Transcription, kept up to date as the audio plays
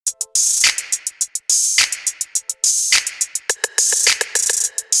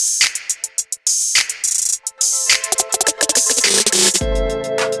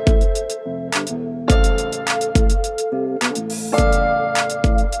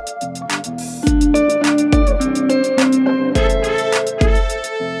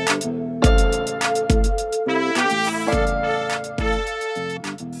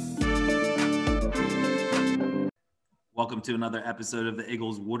Welcome to another episode of the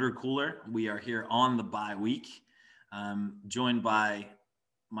Eagles Water Cooler. We are here on the bye week, joined by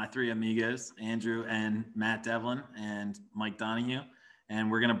my three amigos, Andrew and Matt Devlin and Mike Donahue.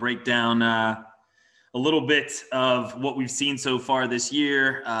 And we're going to break down a little bit of what we've seen so far this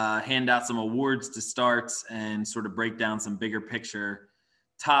year, hand out some awards to start, and sort of break down some bigger picture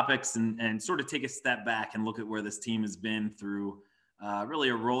topics and sort of take a step back and look at where this team has been through really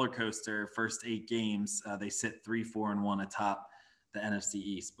a roller coaster. First 8 games, they sit 3-4-1 atop the NFC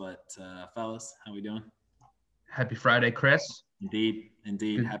East. But fellas, how we doing? Happy Friday, Chris. Indeed.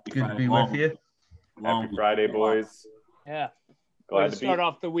 Happy Friday. Good to be with you. Happy Friday, boys. Yeah. Glad to start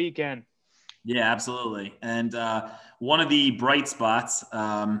off the weekend. Yeah, absolutely. And one of the bright spots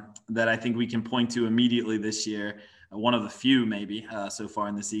that I think we can point to immediately this year, one of the few maybe so far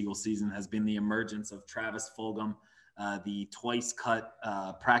in this Eagles season, has been the emergence of Travis Fulgham. The twice cut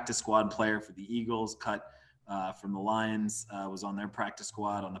practice squad player for the Eagles, cut from the Lions, was on their practice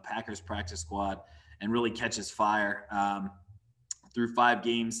squad, on the Packers practice squad, and really catches fire. Through 5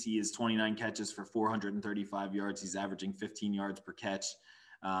 games, he has 29 catches for 435 yards. He's averaging 15 yards per catch.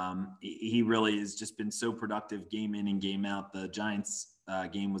 He really has just been so productive game in and game out. The Giants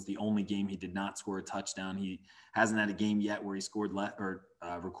game was the only game he did not score a touchdown. He hasn't had a game yet where he scored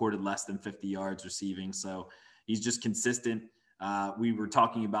recorded less than 50 yards receiving. So he's just consistent. We were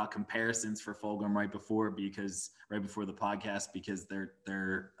talking about comparisons for Fulgham right before the podcast, because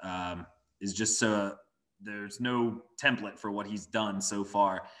there is just there's no template for what he's done so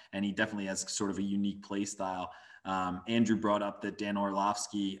far, and he definitely has sort of a unique play style. Andrew brought up that Dan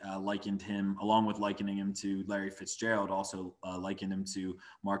Orlovsky likened him, along with likening him to Larry Fitzgerald, also likened him to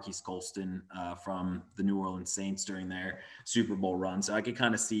Marquise Colston from the New Orleans Saints during their Super Bowl run. So I could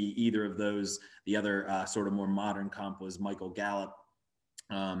kind of see either of those. The other sort of more modern comp was Michael Gallup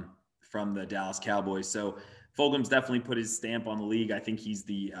from the Dallas Cowboys. So Fulgham's definitely put his stamp on the league. I think he's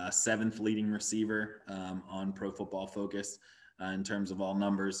the 7th leading receiver on Pro Football Focus in terms of all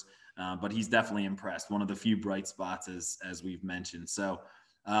numbers. But he's definitely impressed. One of the few bright spots, as we've mentioned. So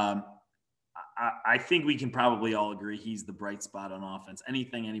I think we can probably all agree he's the bright spot on offense.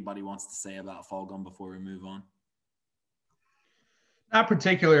 Anything anybody wants to say about Fulgham before we move on? Not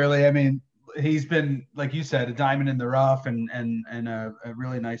particularly. I mean, he's been, like you said, a diamond in the rough and a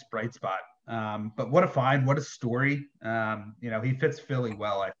really nice bright spot. But what a find, what a story. He fits Philly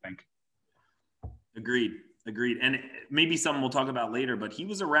well, I think. Agreed. And maybe something we'll talk about later, but he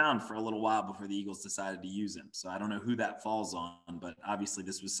was around for a little while before the Eagles decided to use him. So I don't know who that falls on, but obviously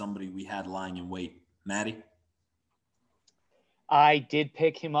this was somebody we had lying in wait. Maddie? I did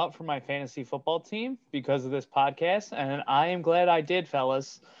pick him up for my fantasy football team because of this podcast, and I am glad I did,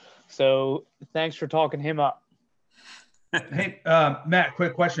 fellas. So thanks for talking him up. Hey, Matt,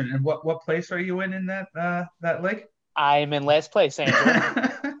 quick question. And what place are you in that league? I am in last place, Andrew.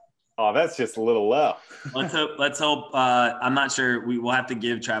 Oh, that's just a little low. Let's hope. I'm not sure. We will have to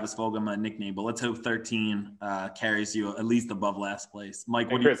give Travis Fulgham a nickname, but let's hope 13 carries you at least above last place. Mike,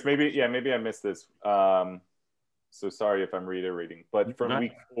 hey, Chris, maybe I missed this. So sorry if I'm reiterating, but from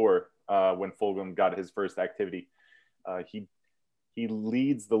week 4, when Fulgham got his first activity, he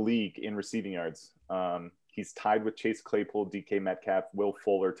leads the league in receiving yards. He's tied with Chase Claypool, DK Metcalf, Will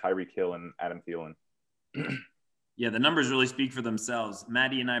Fuller, Tyreek Hill, and Adam Thielen. Yeah, the numbers really speak for themselves.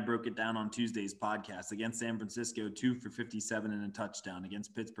 Maddie and I broke it down on Tuesday's podcast. Against San Francisco, 2 for 57 and a touchdown.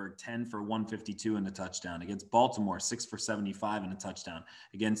 Against Pittsburgh, 10 for 152 and a touchdown. Against Baltimore, 6 for 75 and a touchdown.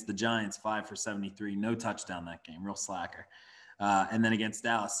 Against the Giants, 5 for 73. No touchdown that game. Real slacker. And then against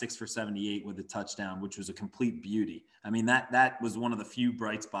Dallas, 6 for 78 with a touchdown, which was a complete beauty. I mean, that was one of the few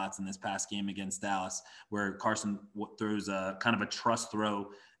bright spots in this past game against Dallas, where Carson throws a kind of a trust throw,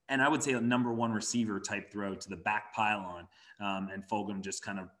 and I would say a number 1 receiver type throw to the back pylon. And Fulgham just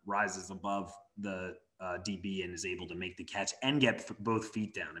kind of rises above the DB and is able to make the catch and get both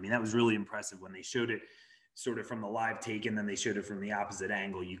feet down. I mean, that was really impressive when they showed it sort of from the live take, and then they showed it from the opposite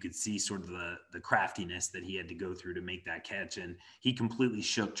angle. You could see sort of the craftiness that he had to go through to make that catch. And he completely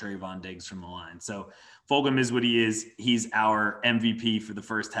shook Trayvon Diggs from the line. So Fulgham is what he is. He's our MVP for the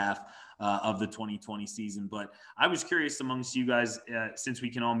first half of the 2020 season. But I was curious amongst you guys, since we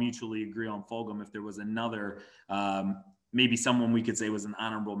can all mutually agree on Fulgham, if there was another maybe someone we could say was an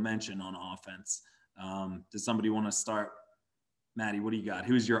honorable mention on offense. Does somebody want to start? Maddie, what do you got?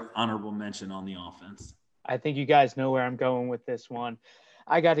 Who's your honorable mention on the offense? I think you guys know where I'm going with this one.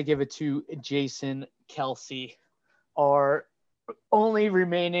 I got to give it to Jason Kelce, our only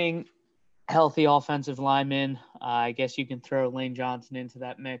remaining healthy offensive lineman. I guess you can throw Lane Johnson into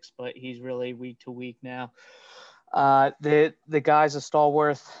that mix, but he's really week to week now. The guy's a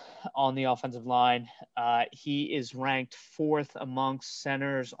stalwart on the offensive line. He is ranked 4th amongst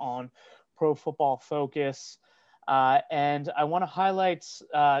centers on Pro Football Focus. And I want to highlight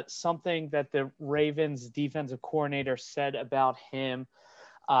something that the Ravens defensive coordinator said about him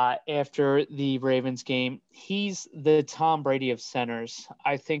after the Ravens game. He's the Tom Brady of centers.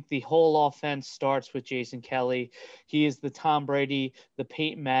 I think the whole offense starts with Jason Kelce. He is the Tom Brady, the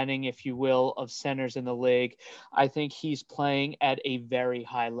Peyton Manning, if you will, of centers in the league. I think he's playing at a very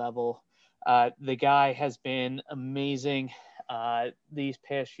high level. The guy has been amazing these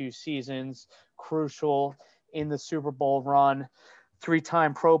past few seasons, crucial in the Super Bowl run,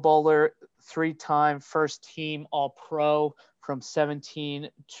 3-time Pro Bowler, 3-time first team All-Pro from 17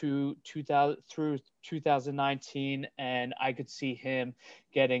 to 2000 through 2019. And I could see him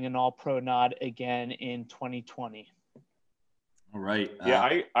getting an All-Pro nod again in 2020. All right.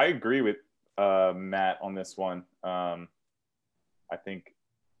 Yeah, I agree with Matt on this one. I think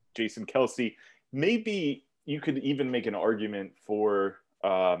Jason Kelce, maybe you could even make an argument for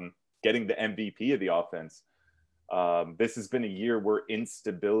getting the MVP of the offense. This has been a year where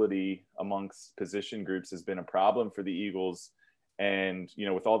instability amongst position groups has been a problem for the Eagles. And, you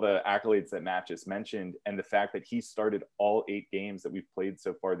know, with all the accolades that Matt just mentioned and the fact that he started all 8 games that we've played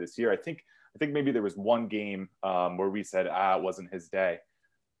so far this year, I think maybe there was one game where we said, it wasn't his day.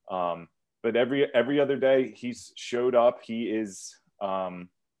 But every other day he's showed up. He is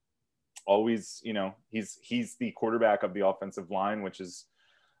always, you know, he's the quarterback of the offensive line, which is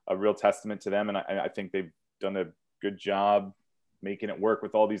a real testament to them. And I think they've done a good job making it work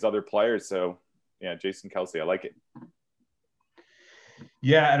with all these other players. So yeah, Jason Kelce, I like it.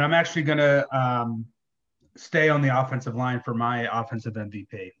 Yeah, and I'm actually going to stay on the offensive line for my offensive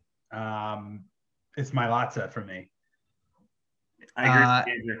MVP. It's Mailata for me. I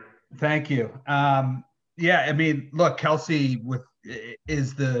agree. Thank you. Yeah, I mean, look, Kelce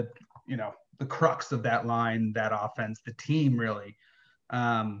is the crux of that line, that offense, the team really.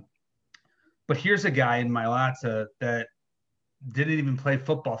 But here's a guy in Mailata that didn't even play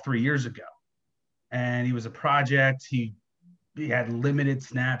football 3 years ago. And he was a project. He had limited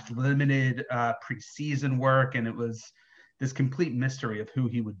snaps, limited preseason work, and it was this complete mystery of who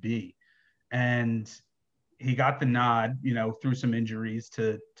he would be. And he got the nod, you know, through some injuries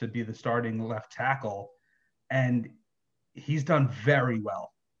to be the starting left tackle. And he's done very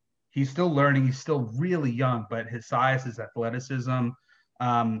well. He's still learning. He's still really young, but his size, his athleticism,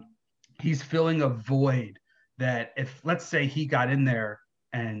 he's filling a void that if, let's say, he got in there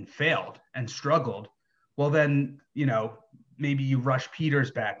and failed and struggled, well, then, you know, maybe you rush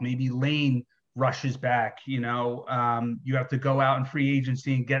Peters back, maybe Lane rushes back, you know, you have to go out in free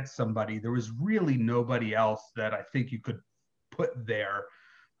agency and get somebody. There was really nobody else that I think you could put there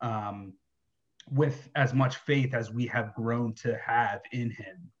with as much faith as we have grown to have in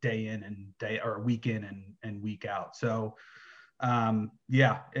him day in and day, or week in and week out. So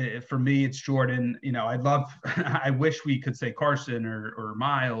for me, it's Jordan. You know, I wish we could say Carson or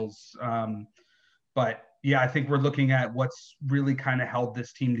Miles. But yeah, I think we're looking at what's really kind of held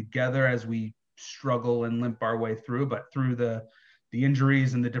this team together as we struggle and limp our way through. But through the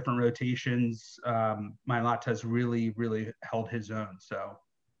injuries and the different rotations, Mailata has really, really held his own. So,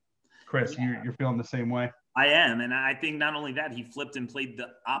 Chris, you're feeling the same way? I am, and I think not only that, he flipped and played the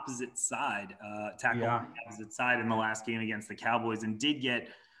opposite side, tackled the opposite side in the last game against the Cowboys, and did get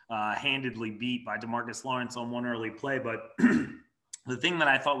handedly beat by DeMarcus Lawrence on one early play. But the thing that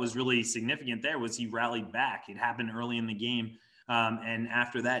I thought was really significant there was he rallied back. It happened early in the game, and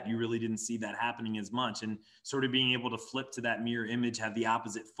after that, you really didn't see that happening as much. And sort of being able to flip to that mirror image, have the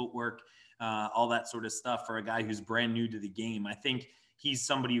opposite footwork, all that sort of stuff for a guy who's brand new to the game. I think he's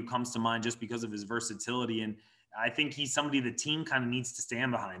somebody who comes to mind just because of his versatility. And I think he's somebody the team kind of needs to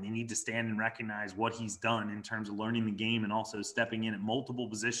stand behind. They need to stand and recognize what he's done in terms of learning the game and also stepping in at multiple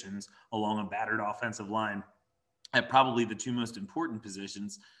positions along a battered offensive line at probably the 2 most important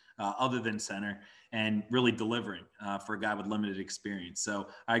positions other than center, and really delivering for a guy with limited experience. So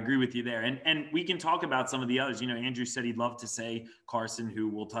I agree with you there. And we can talk about some of the others. You know, Andrew said he'd love to say Carson, who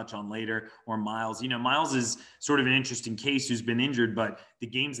we'll touch on later, or Miles. You know, Miles is sort of an interesting case who's been injured, but the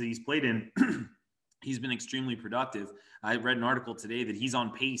games that he's played in, he's been extremely productive. I read an article today that he's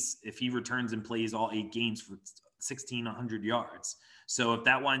on pace, if he returns and plays all 8 games, 1,600 yards. So if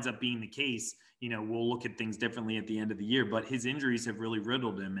that winds up being the case, we'll look at things differently at the end of the year, but his injuries have really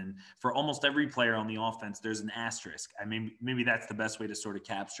riddled him. And for almost every player on the offense, there's an asterisk. I mean, maybe that's the best way to sort of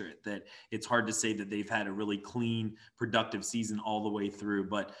capture it, that it's hard to say that they've had a really clean, productive season all the way through.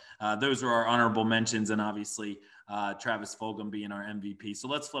 But those are our honorable mentions, and obviously Travis Fulgham being our MVP. So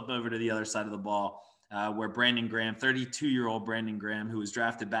let's flip over to the other side of the ball, where Brandon Graham, 32-year-old Brandon Graham, who was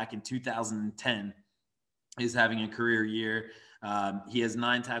drafted back in 2010, is having a career year. He has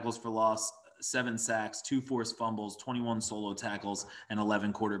 9 tackles for loss, 7 sacks, 2 forced fumbles, 21 solo tackles, and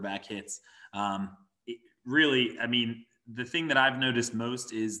 11 quarterback hits. Really, I mean, the thing that I've noticed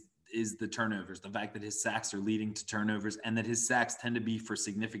most is the turnovers, the fact that his sacks are leading to turnovers, and that his sacks tend to be for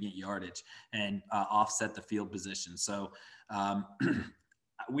significant yardage and offset the field position. So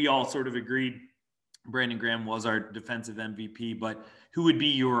we all sort of agreed Brandon Graham was our defensive MVP, but who would be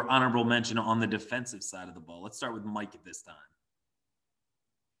your honorable mention on the defensive side of the ball? Let's start with Mike at this time.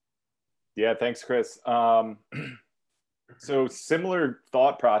 Yeah, thanks, Chris. So similar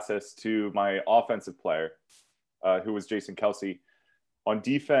thought process to my offensive player, who was Jason Kelce. On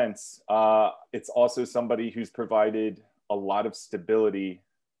defense, it's also somebody who's provided a lot of stability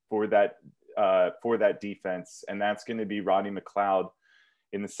for that defense, and that's going to be Rodney McLeod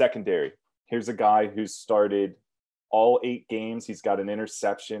in the secondary. Here's a guy who's started all 8 games. He's got an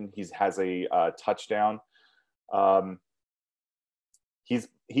interception. He has a touchdown.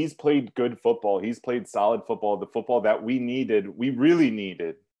 He's played good football. He's played solid football, the football that we really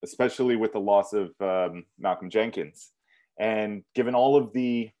needed, especially with the loss of Malcolm Jenkins. And given all of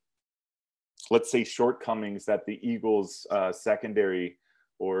the, let's say, shortcomings that the Eagles secondary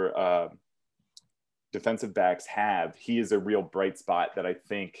or defensive backs have, he is a real bright spot that I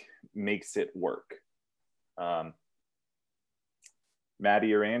think makes it work.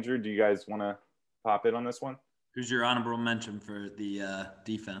 Maddie or Andrew, do you guys want to pop in on this one? Who's your honorable mention for the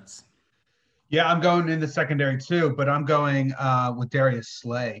defense? Yeah, I'm going in the secondary too, but I'm going with Darius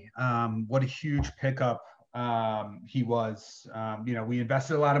Slay. What a huge pickup he was. We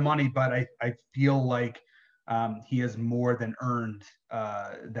invested a lot of money, but I feel like he has more than earned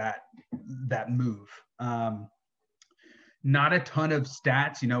that move. Not a ton of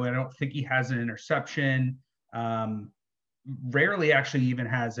stats. I don't think he has an interception. Rarely actually even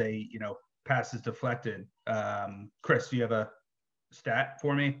has a, passes deflected. Chris, do you have a stat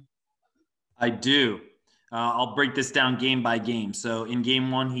for me? I do. I'll break this down game by game. So in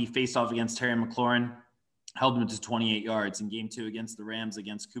game 1, he faced off against Terry McLaurin, held him to 28 yards. In game 2 against the Rams,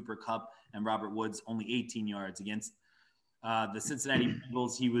 against Cooper Kupp and Robert Woods, only 18 yards. Against the Cincinnati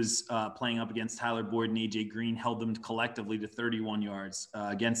Bengals, he was playing up against Tyler Boyd and AJ Green, held them collectively to 31 yards.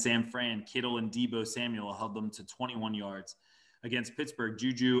 Against San Fran, Kittle and Deebo Samuel held them to 21 yards. Against Pittsburgh,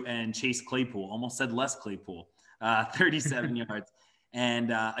 Juju and Chase Claypool, almost said Les Claypool, 37 yards.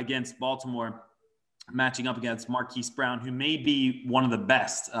 And against Baltimore, matching up against Marquise Brown, who may be one of the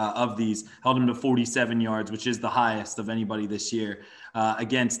best of these, held him to 47 yards, which is the highest of anybody this year.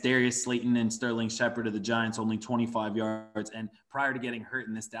 Against Darius Slayton and Sterling Shepard of the Giants, only 25 yards. And prior to getting hurt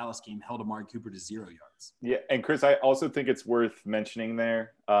in this Dallas game, held Amari Cooper to 0 yards. Yeah, and Chris, I also think it's worth mentioning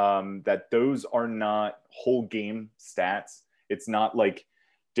there that those are not whole game stats. It's not like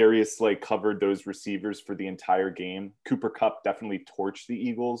Darius Slay covered those receivers for the entire game. Cooper Kupp definitely torched the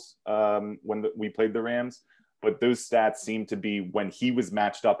Eagles when we played the Rams, but those stats seem to be when he was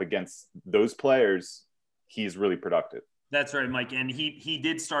matched up against those players, he's really productive. That's right, Mike. And he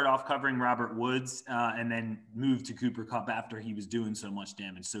did start off covering Robert Woods and then moved to Cooper Kupp after he was doing so much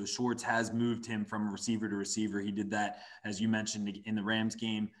damage. So Schwartz has moved him from receiver to receiver. He did that, as you mentioned, in the Rams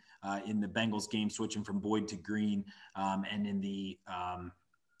game, in the Bengals game, switching from Boyd to Green, and in the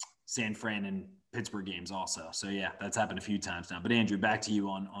San Fran and Pittsburgh games also. So yeah, that's happened a few times now. But Andrew, back to you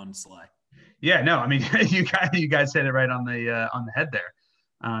on Slay. Yeah, no, I mean, you guys hit it right on the head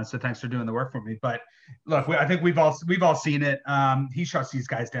there. So thanks for doing the work for me. But look, I think we've all seen it. He shuts these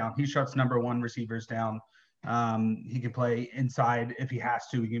guys down. He shuts number 1 receivers down. He can play inside if he has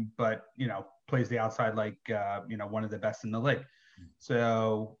to. But plays the outside like one of the best in the league.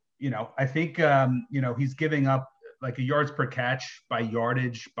 So I think he's giving up like a yards per catch by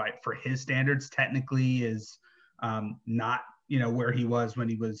yardage for his standards technically is not where he was when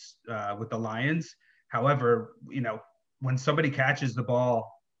he was with the Lions. However, when somebody catches the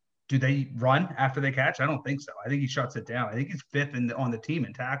ball, do they run after they catch? I don't think so. I think he shuts it down. I think he's 5th on the team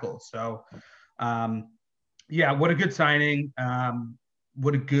in tackles. So yeah, what a good signing.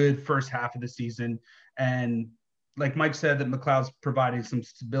 What a good first half of the season. And like Mike said, that McLeod's providing some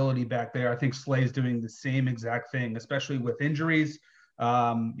stability back there. I think Slay's doing the same exact thing, especially with injuries.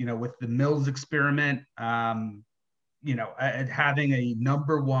 With the Mills experiment, at having a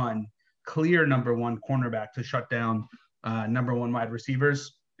clear number one cornerback to shut down number one wide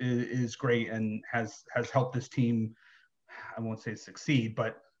receivers is great and has helped this team. I won't say succeed,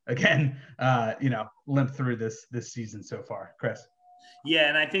 but again, limp through this season so far. Chris. Yeah,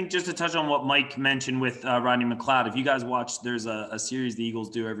 and I think just to touch on what Mike mentioned with Rodney McLeod, if you guys watch, there's a series the Eagles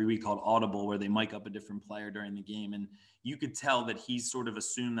do every week called Audible where they mic up a different player during the game. And you could tell that he's sort of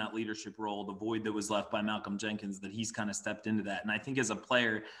assumed that leadership role, the void that was left by Malcolm Jenkins, that he's kind of stepped into that. And I think as a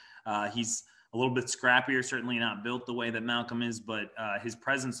player, he's a little bit scrappier, certainly not built the way that Malcolm is, but his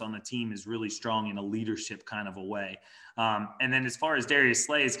presence on the team is really strong in a leadership kind of a way. And then as far as Darius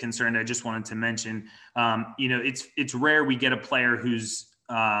Slay is concerned, I just wanted to mention, it's rare we get a player who's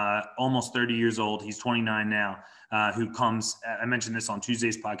almost 30 years old. He's 29 now, who comes, I mentioned this on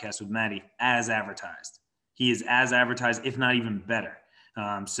Tuesday's podcast with Maddie, as advertised. He is as advertised, if not even better.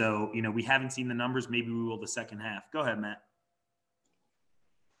 So we haven't seen the numbers. Maybe we will the second half. Go ahead, Matt.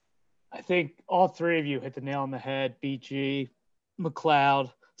 I think all three of you hit the nail on the head. BG, McLeod,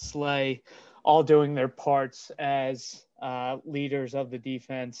 Slay, all doing their parts as leaders of the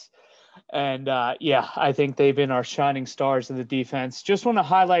defense. And I think they've been our shining stars of the defense. Just want to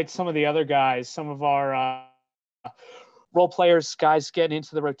highlight some of the other guys, some of our role players, guys getting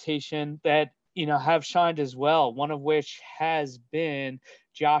into the rotation that, have shined as well. One of which has been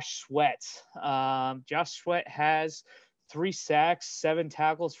Josh Sweat. Josh Sweat has 3 sacks, 7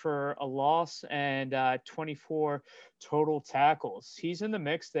 tackles for a loss, and 24 total tackles. He's in the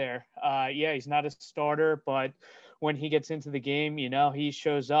mix there. He's not a starter, but when he gets into the game, he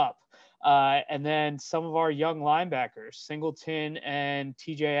shows up. And then some of our young linebackers, Singleton and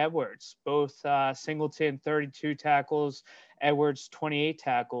TJ Edwards, both Singleton 32 tackles, Edwards 28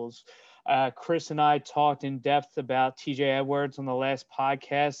 tackles. Chris and I talked in depth about TJ Edwards on the last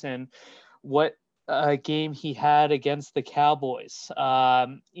podcast and what game he had against the Cowboys.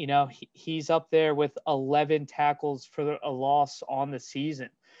 He's up there with 11 tackles for a loss on the season.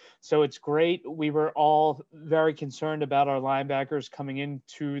 So it's great. We were all very concerned about our linebackers coming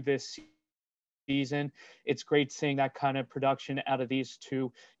into this season. It's great seeing that kind of production out of these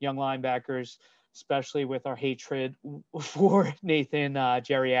two young linebackers, especially with our hatred for Nathan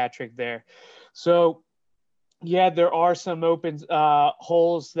Geriatric there. So there are some open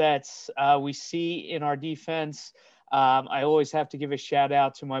holes that we see in our defense. I always have to give a shout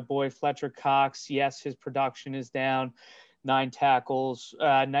out to my boy Fletcher Cox. Yes, his production is down. 9 tackles,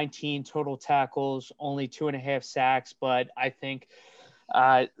 19 total tackles, only 2.5 sacks. But I think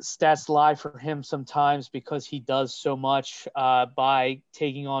stats lie for him sometimes because he does so much by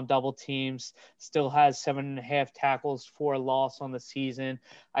taking on double teams, still has 7.5 tackles for a loss on the season.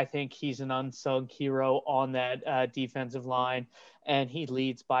 I think he's an unsung hero on that defensive line, and he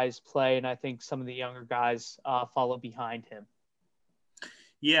leads by his play. And I think some of the younger guys follow behind him.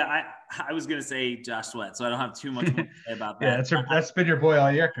 Yeah, I was going to say Josh Sweat, so I don't have too much more to say about that. That's been your boy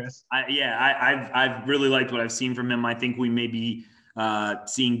all year, Chris. I've really liked what I've seen from him. I think we may be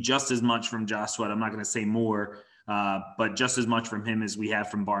seeing just as much from Josh Sweat. I'm not going to say more, but just as much from him as we have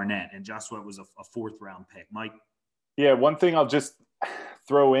from Barnett. And Josh Sweat was a 4th-round pick. Mike? Yeah, one thing I'll just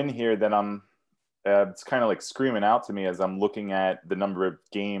throw in here that it's kind of like screaming out to me as I'm looking at the number of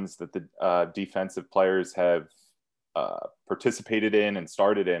games that the defensive players have participated in and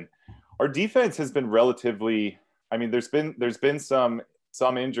started in. Our defense has been relatively, there's been some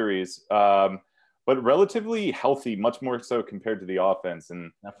injuries, but relatively healthy, much more so compared to the offense.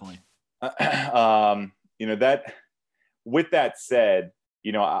 And definitely, that with that said,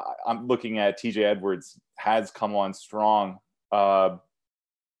 I'm looking at TJ Edwards has come on strong.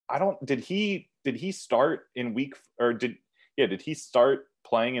 Did he start in week, or did he start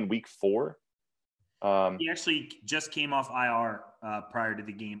playing in week 4? He actually just came off IR prior to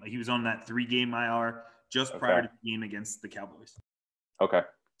the game. He was on that 3-game IR just prior to the game against the Cowboys. Okay.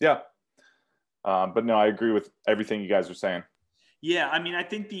 Yeah. But no, I agree with everything you guys are saying. Yeah, I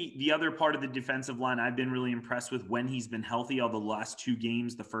think the other part of the defensive line I've been really impressed with when he's been healthy. All the last 2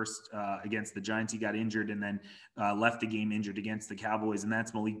 games, the first against the Giants, he got injured and then left the game injured against the Cowboys, and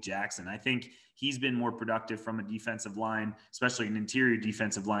that's Malik Jackson. I think he's been more productive from a defensive line, especially an interior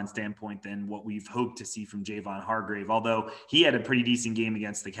defensive line standpoint, than what we've hoped to see from Javon Hargrave, although he had a pretty decent game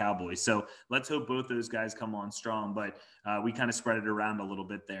against the Cowboys. So let's hope both those guys come on strong, but we kind of spread it around a little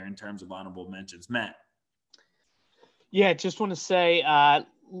bit there in terms of honorable mentions. Matt? Yeah, just want to say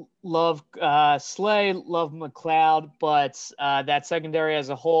love Slay, love McLeod, but that secondary as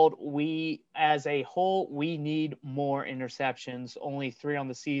a whole, we need more interceptions. Only 3 on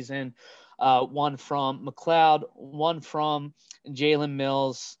the season. 1 from McLeod, 1 from Jalen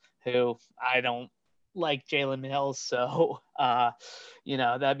Mills, who I don't like Jalen Mills, so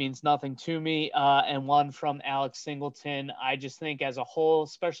that means nothing to me. And one from Alex Singleton. I just think as a whole,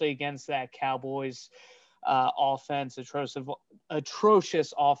 especially against that Cowboys offense,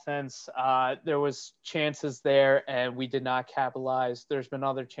 atrocious offense, there was chances there and we did not capitalize. There's been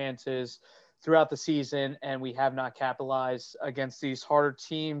other chances throughout the season and we have not capitalized against these harder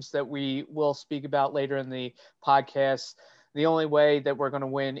teams that we will speak about later in the podcast. The only way that we're going to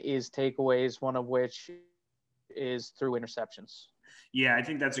win is takeaways, one of which is through interceptions. Yeah, I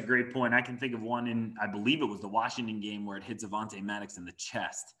think that's a great point. I can think of one in, I believe it was the Washington game where it hits Avonte Maddox in the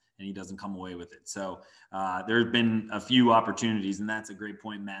chest and he doesn't come away with it. So there have been a few opportunities, and that's a great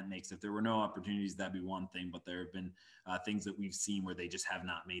point Matt makes. If there were no opportunities, that'd be one thing, but there have been things that we've seen where they just have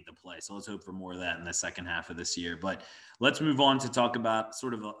not made the play. So let's hope for more of that in the second half of this year. But let's move on to talk about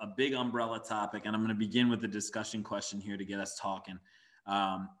sort of a big umbrella topic, and I'm going to begin with the discussion question here to get us talking.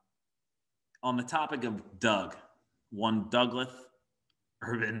 On the topic of Doug, one Douglas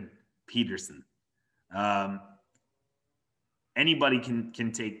Urban Peterson. Anybody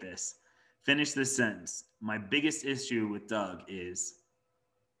can take this. Finish this sentence. My biggest issue with Doug is.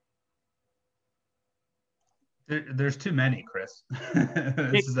 There's too many, Chris.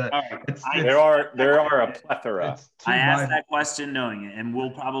 There are a plethora. I asked that question knowing it, and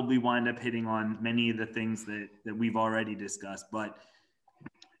we'll probably wind up hitting on many of the things that we've already discussed. But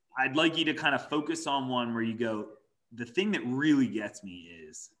I'd like you to kind of focus on one where you go, the thing that really gets me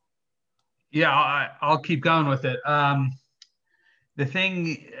is. Yeah, I'll keep going with it. The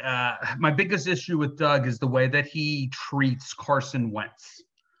thing, my biggest issue with Doug is the way that he treats Carson Wentz.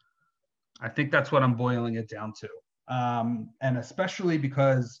 I think that's what I'm boiling it down to. And especially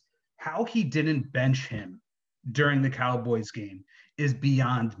because how he didn't bench him during the Cowboys game is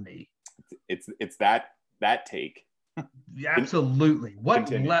beyond me. It's that take. Absolutely.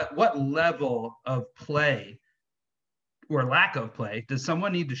 What level of play or lack of play does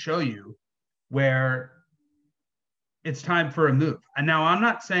someone need to show you where it's time for a move? And now I'm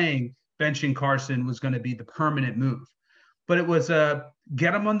not saying benching Carson was going to be the permanent move, but it was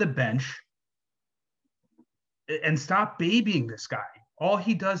get him on the bench and stop babying this guy. All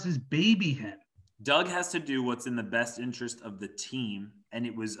he does is baby him. Doug has to do what's in the best interest of the team, and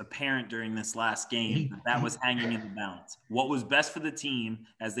it was apparent during this last game that was hanging in the balance. What was best for the team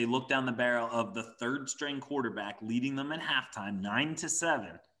as they looked down the barrel of the third-string quarterback leading them at halftime,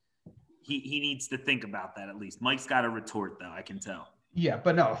 9-7. He needs to think about that at least. Mike's got a retort, though, I can tell. Yeah,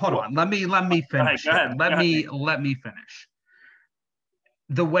 but no, hold on. Let me finish. Go ahead. Let me finish.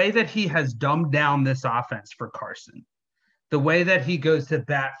 The way that he has dumbed down this offense for Carson, the way that he goes to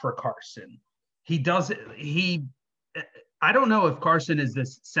bat for Carson, I don't know if Carson is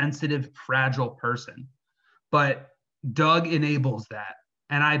this sensitive, fragile person, but Doug enables that.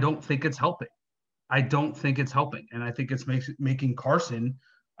 And I don't think it's helping. And I think it's making Carson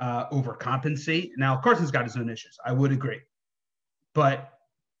overcompensate. Now, Carson's got his own issues. I would agree. But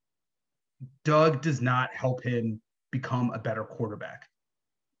Doug does not help him become a better quarterback.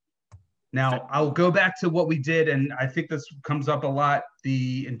 Now, I'll go back to what we did, and I think this comes up a lot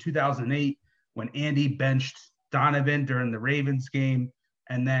in 2008 when Andy benched Donovan during the Ravens game,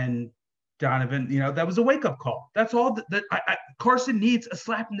 and then Donovan, that was a wake-up call. That's all that Carson needs, a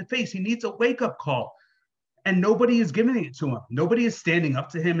slap in the face. He needs a wake-up call. And nobody is giving it to him. Nobody is standing up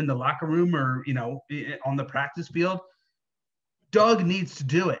to him in the locker room or, on the practice field. Doug needs to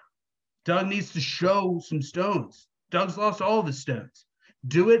do it. Doug needs to show some stones. Doug's lost all of his stones.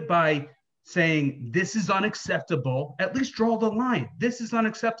 Do it by saying, this is unacceptable. At least draw the line. This is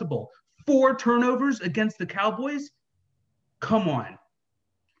unacceptable. 4 turnovers against the Cowboys? Come on.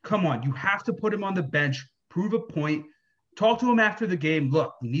 You have to put him on the bench, prove a point. Talk to him after the game.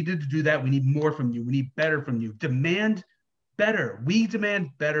 Look, we needed to do that. We need more from you. We need better from you. Demand better. We demand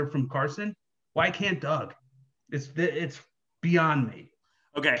better from Carson. Why can't Doug? It's beyond me.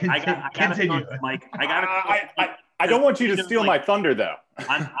 Okay, continue, Mike. I don't want you to steal my thunder, though.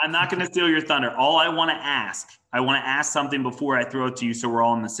 I'm not going to steal your thunder. All I want to ask something before I throw it to you, so we're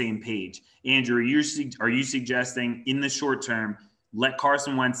all on the same page. Andrew, are you suggesting in the short term, let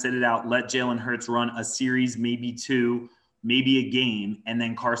Carson Wentz sit it out, let Jalen Hurts run a series, maybe 2, maybe a game, and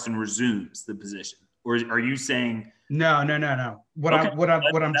then Carson resumes the position? Or are you saying no? What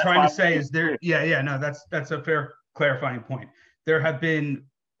I'm trying to say is there. No, that's a fair clarifying point. There have been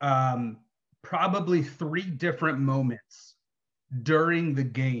probably 3 different moments during the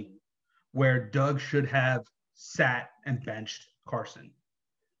game where Doug should have sat and benched Carson,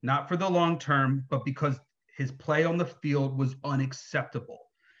 not for the long term, but because his play on the field was unacceptable.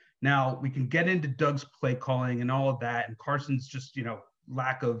 Now, we can get into Doug's play calling and all of that, and Carson's just,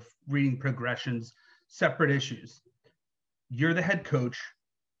 lack of reading progressions. separate issues. You're the head coach,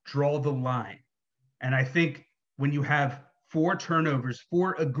 draw the line. And I think when you have 4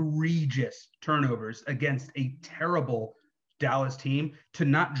 egregious turnovers against a terrible Dallas team, to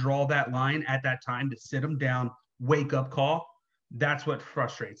not draw that line at that time, to sit them down, wake up call, that's what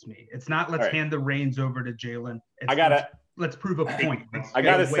frustrates me. It's not let's hand the reins over to Jalen. Let's prove a point. I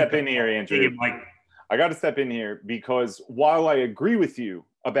got to step in here, Andrew. I got to step in here because while I agree with you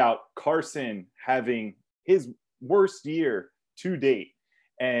about Carson having his worst year to date,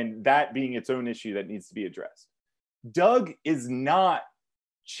 and that being its own issue that needs to be addressed, Doug is not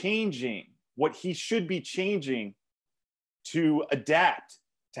changing what he should be changing to adapt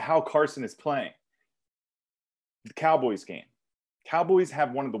to how Carson is playing. The Cowboys game. Cowboys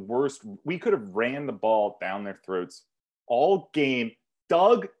have one of the worst. We could have ran the ball down their throats all game.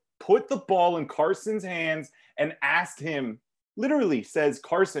 Doug put the ball in Carson's hands and asked him, literally says,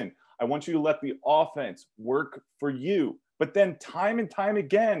 Carson, I want you to let the offense work for you. But then time and time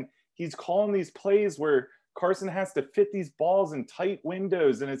again, he's calling these plays where Carson has to fit these balls in tight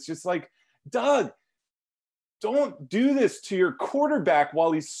windows. And it's just like, Doug, don't do this to your quarterback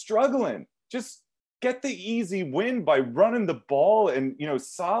while he's struggling. Just get the easy win by running the ball and,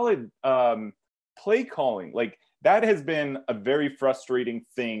 solid play calling. Like, that has been a very frustrating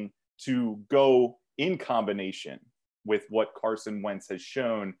thing to go in combination with what Carson Wentz has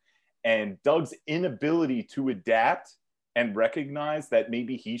shown, and Doug's inability to adapt and recognize that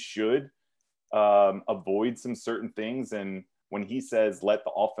maybe he should avoid some certain things. And when he says, let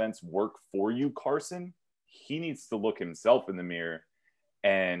the offense work for you, Carson, he needs to look himself in the mirror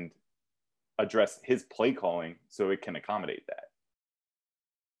and address his play calling so it can accommodate that.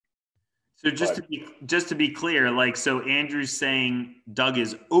 So just to be clear, so Andrew's saying Doug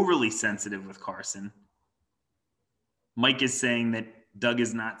is overly sensitive with Carson. Mike is saying that Doug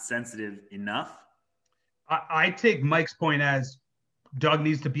is not sensitive enough. I take Mike's point as Doug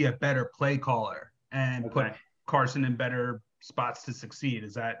needs to be a better play caller and put Carson in better spots to succeed.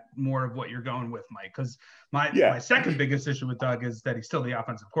 Is that more of what you're going with, Mike? Because my second biggest issue with Doug is that he's still the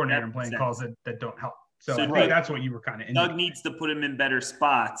offensive coordinator and playing calls that don't help. So I think that's what you were kind of Doug needs to put him in better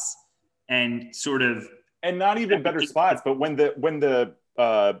spots and sort of – and not even better spots, but when the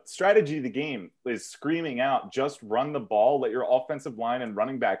strategy of the game is screaming out, just run the ball, let your offensive line and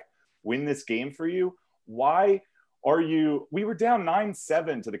running back win this game for you. Why are you – we were down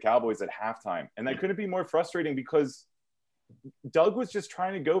 9-7 to the Cowboys at halftime, and that couldn't be more frustrating because Doug was just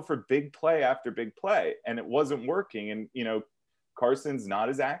trying to go for big play after big play, and it wasn't working. And, Carson's not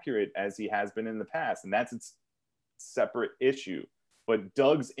as accurate as he has been in the past, and that's its separate issue. But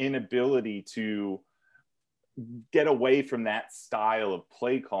Doug's inability to get away from that style of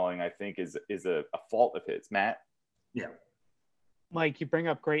play calling, I think, is a fault of his. Matt? Yeah. Mike, you bring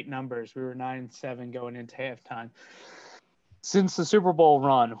up great numbers. We were 9-7 going into halftime. Since the Super Bowl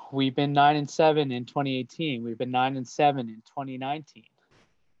run, we've been 9-7 in 2018. We've been 9-7 in 2019.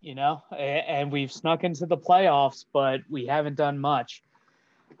 And we've snuck into the playoffs, but we haven't done much.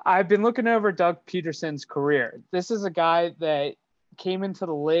 I've been looking over Doug Peterson's career. This is a guy that came into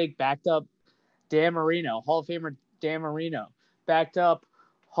the league, backed up Dan Marino, Hall of Famer Dan Marino, backed up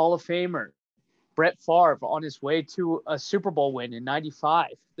Hall of Famer Brett Favre on his way to a Super Bowl win in '95.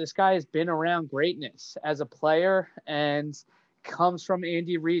 This guy has been around greatness as a player and comes from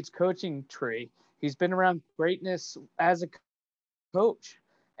Andy Reid's coaching tree. He's been around greatness as a coach,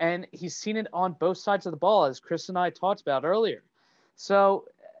 and he's seen it on both sides of the ball, as Chris and I talked about earlier. So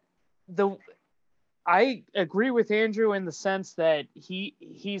I agree with Andrew in the sense that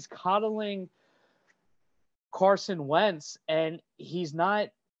he's coddling Carson Wentz, and he's not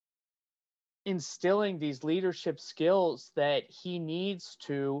instilling these leadership skills that he needs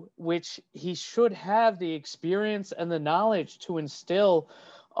to, which he should have the experience and the knowledge to instill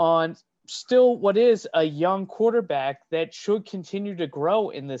on still what is a young quarterback that should continue to grow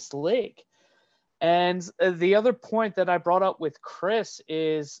in this league. And the other point that I brought up with Chris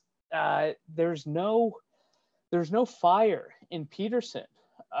is there's no fire in Peterson.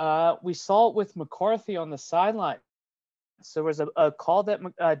 We saw it with McCarthy on the sideline. So there was a call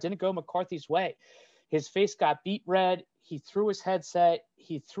that didn't go McCarthy's way. His face got beat red. He threw his headset.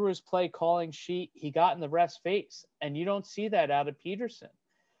 He threw his play calling sheet. He got in the ref's face. And you don't see that out of Peterson.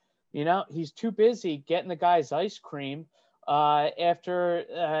 He's too busy getting the guy's ice cream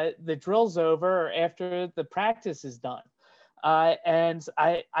after the drill's over or after the practice is done. And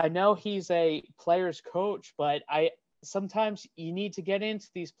I know he's a player's coach, but sometimes you need to get into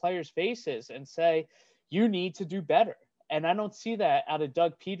these players' faces and say, you need to do better. And I don't see that out of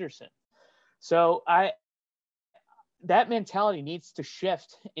Doug Peterson. So that mentality needs to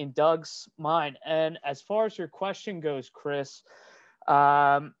shift in Doug's mind. And as far as your question goes, Chris,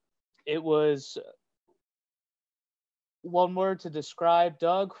 it was one word to describe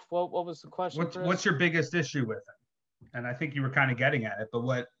Doug. What was the question? What's your biggest issue with him? And I think you were kind of getting at it, but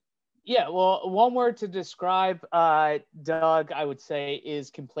what? Yeah, well, one word to describe Doug, I would say, is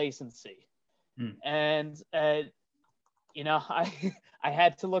complacency. And I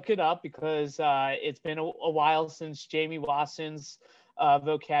had to look it up because it's been a while since Jamie Watson's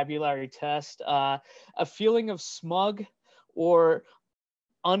vocabulary test. A feeling of smug or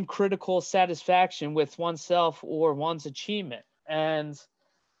uncritical satisfaction with oneself or one's achievement. And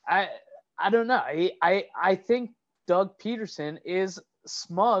I don't know. I think Doug Peterson is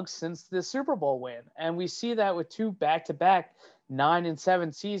smug since the Super Bowl win. And we see that with 2 back-to-back 9 and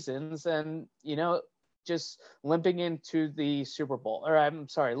 7 seasons. And, just limping into the Super Bowl, or I'm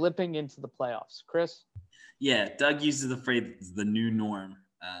sorry, limping into the playoffs. Chris? Yeah, Doug uses the phrase the new norm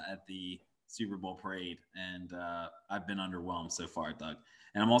at the Super Bowl parade, and I've been underwhelmed so far, Doug.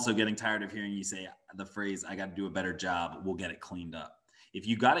 And I'm also getting tired of hearing you say the phrase, I got to do a better job, we'll get it cleaned up. If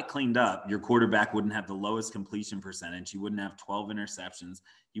you got it cleaned up, your quarterback wouldn't have the lowest completion percentage. You wouldn't have 12 interceptions.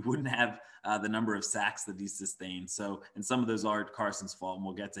 You wouldn't have the number of sacks that he's sustained. So, and some of those are Carson's fault, and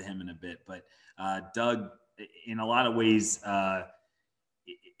we'll get to him in a bit. But Doug, in a lot of ways,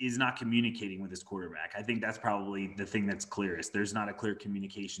 is not communicating with his quarterback. I think that's probably the thing that's clearest. There's not a clear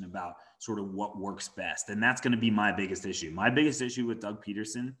communication about sort of what works best. And that's going to be my biggest issue. My biggest issue with Doug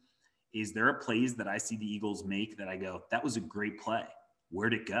Peterson is there are plays that I see the Eagles make that I go, that was a great play.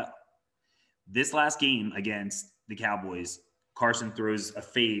 Where'd it go? This last game against the Cowboys, Carson throws a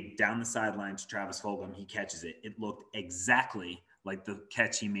fade down the sideline to Travis Fulgham. He catches it. It looked exactly like the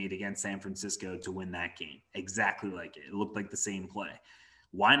catch he made against San Francisco to win that game. Exactly like it. It looked like the same play.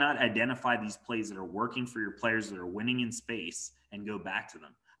 Why not identify these plays that are working for your players that are winning in space and go back to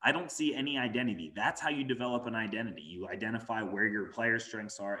them? I don't see any identity. That's how you develop an identity. You identify where your player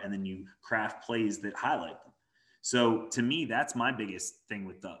strengths are, and then you craft plays that highlight them. So to me, that's my biggest thing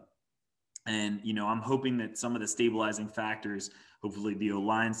with Doug. And, I'm hoping that some of the stabilizing factors, hopefully the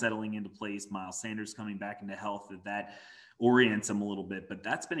O-line settling into place, Miles Sanders coming back into health, that orients him a little bit. But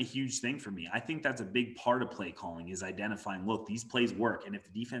that's been a huge thing for me. I think that's a big part of play calling is identifying, look, these plays work. And if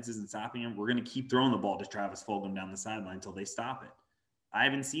the defense isn't stopping them, we're going to keep throwing the ball to Travis Fulgham down the sideline until they stop it. I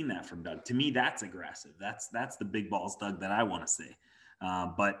haven't seen that from Doug. To me, that's aggressive. That's the big balls Doug that I want to see.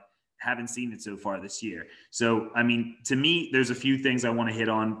 But haven't seen it so far this year. So, I mean, to me, there's a few things I want to hit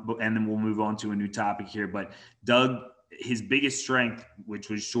on, and then we'll move on to a new topic here. But Doug, his biggest strength, which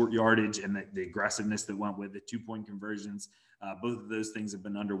was short yardage and the aggressiveness that went with the 2-point conversions, both of those things have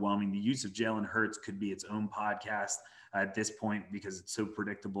been underwhelming. The use of Jalen Hurts could be its own podcast at this point because it's so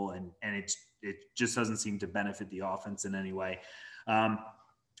predictable and it just doesn't seem to benefit the offense in any way.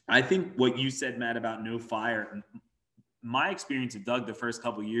 I think what you said, Matt, about no fire, my experience of Doug the first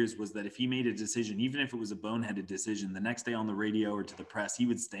couple of years was that if he made a decision, even if it was a boneheaded decision, the next day on the radio or to the press, he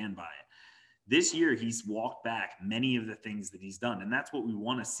would stand by it. This year, he's walked back many of the things that he's done, and that's what we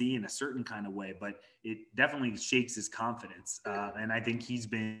want to see in a certain kind of way, but it definitely shakes his confidence, and I think he's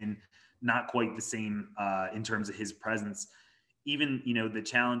been not quite the same in terms of his presence. Even, the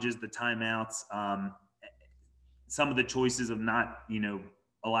challenges, the timeouts, some of the choices of not,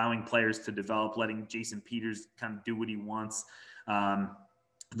 allowing players to develop, letting Jason Peters kind of do what he wants,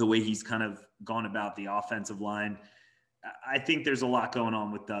 the way he's kind of gone about the offensive line. I think there's a lot going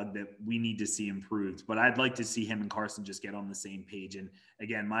on with Doug that we need to see improved, but I'd like to see him and Carson just get on the same page. And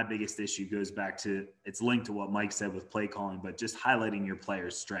again, my biggest issue goes back to, it's linked to what Mike said with play calling, but just highlighting your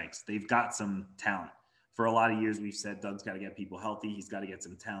players' strengths. They've got some talent. For a lot of years, we've said Doug's got to get people healthy. He's got to get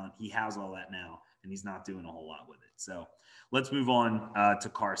some talent. He has all that now, and he's not doing a whole lot with it. So let's move on to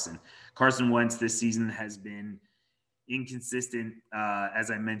Carson. Carson Wentz this season has been inconsistent.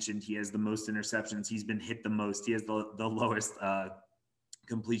 As I mentioned, he has the most interceptions. He's been hit the most. He has the lowest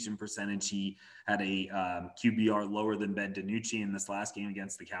completion percentage. He had a QBR lower than Ben DiNucci in this last game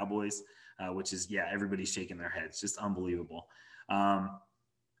against the Cowboys, which is, everybody's shaking their heads. Just unbelievable. I'm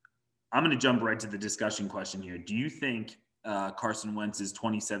going to jump right to the discussion question here. Do you think Carson Wentz's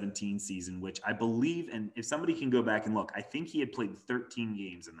 2017 season, which I believe, and if somebody can go back and look, I think he had played 13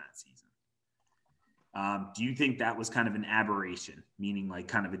 games in that season. Do you think that was kind of an aberration, meaning like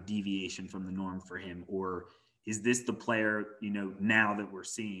kind of a deviation from the norm for him? Or is this the player, now that we're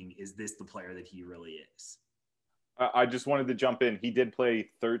seeing, is this the player that he really is? I just wanted to jump in. He did play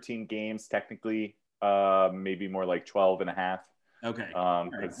 13 games, technically, maybe more like 12 and a half. Okay.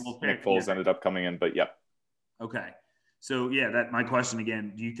 Because Nick Foles ended up coming in, but yep. Okay. So yeah, that my question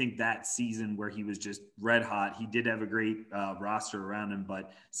again, do you think that season where he was just red hot, he did have a great roster around him,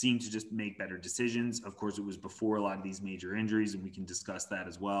 but seemed to just make better decisions? Of course, it was before a lot of these major injuries, and we can discuss that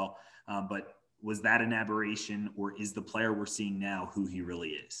as well. But was that an aberration, or is the player we're seeing now who he really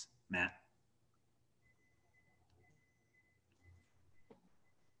is? Matt?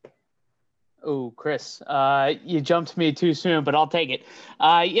 Oh, Chris, you jumped me too soon, but I'll take it.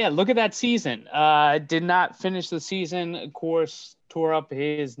 Yeah, look at that season. Did not finish the season, of course, tore up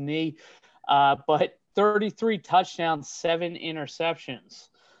his knee, but 33 touchdowns, 7 interceptions.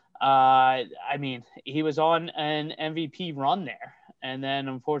 I mean, he was on an MVP run there, and then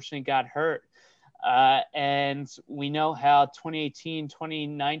unfortunately got hurt. And we know how 2018,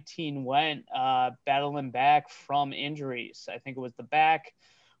 2019 went, battling back from injuries. I think it was the back.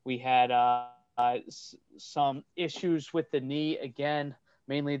 We had some issues with the knee again,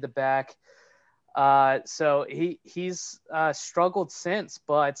 mainly the back. So he's struggled since,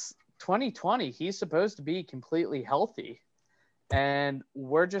 but 2020, he's supposed to be completely healthy. And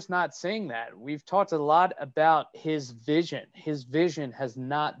we're just not seeing that. We've talked a lot about his vision. His vision has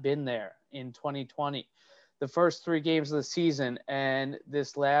not been there in 2020. The first 3 games of the season and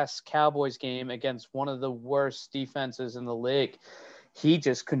this last Cowboys game against one of the worst defenses in the league, he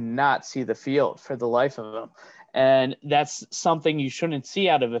just could not see the field for the life of him. And that's something you shouldn't see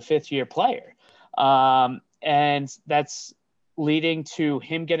out of a 5th-year player. And that's leading to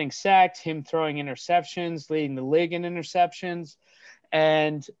him getting sacked, him throwing interceptions, leading the league in interceptions.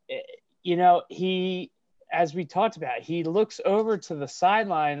 And, you know, he, as we talked about, he looks over to the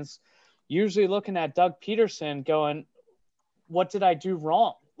sidelines, usually looking at Doug Peterson going, what did I do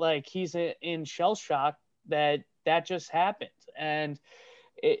wrong? Like, he's in shell shock that just happened. And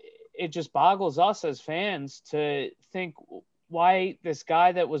it just boggles us as fans to think why this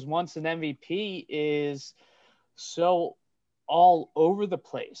guy that was once an MVP is so all over the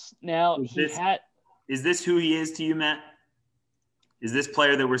place. Now, is this who he is to you, Matt? Is this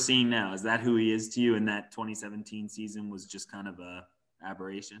player that we're seeing now, is that who he is to you, and that 2017 season was just kind of a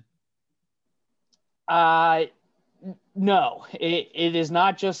aberration? No, it is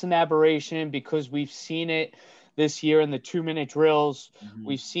not just an aberration, because we've seen it this year in the 2-minute drills. Mm-hmm.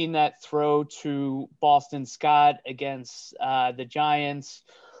 We've seen that throw to Boston Scott against the Giants.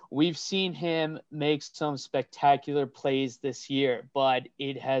 We've seen him make some spectacular plays this year, but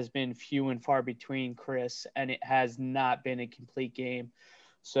it has been few and far between, Chris, and it has not been a complete game.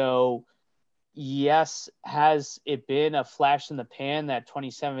 So, yes, has it been a flash in the pan, that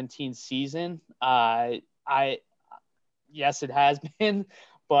 2017 season? Yes, it has been,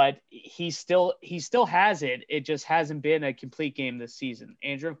 but he still has it. It just hasn't been a complete game this season.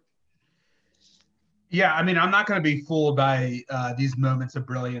 Andrew? Yeah, I mean, I'm not going to be fooled by these moments of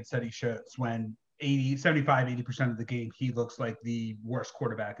brilliance that he shows when 80% of the game, he looks like the worst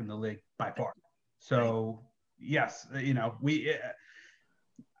quarterback in the league by far. So, yes, you know,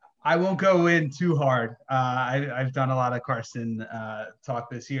 I won't go in too hard. I've done a lot of Carson talk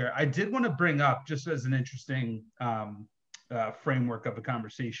this year. I did want to bring up, just as an interesting framework of a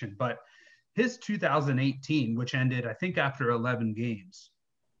conversation, but his 2018, which ended, I think, after 11 games,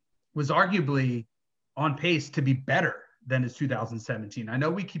 was arguably on pace to be better than his 2017. I know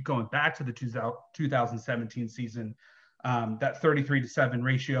we keep going back to the 2017 season. That 33-7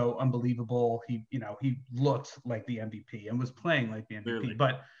 ratio, unbelievable. He looked like the MVP and was playing like the MVP. Clearly.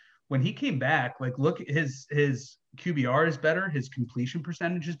 But when he came back, like, look, his QBR is better, his completion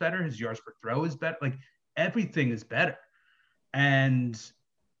percentage is better, his yards per throw is better. Like, everything is better. And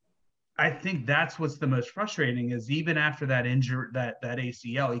I think that's what's the most frustrating, is even after that injury, that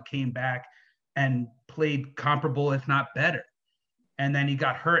ACL, he came back and played comparable, if not better. And then he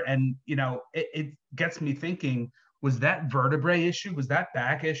got hurt. And, you know, it gets me thinking, was that vertebrae issue, was that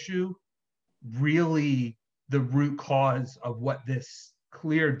back issue really the root cause of what this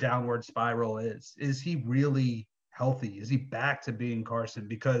clear downward spiral is? Is he really healthy? Is he back to being Carson?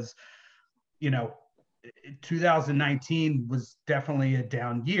 Because, you know, 2019 was definitely a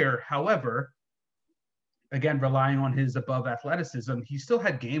down year. However, again, relying on his above athleticism, he still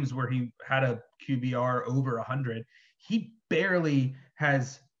had games where he had a QBR over 100. He barely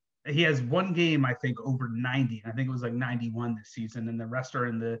has – he has one game, I think, over 90. I think it was like 91 this season, and the rest are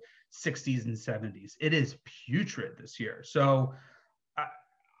in the 60s and 70s. It is putrid this year. So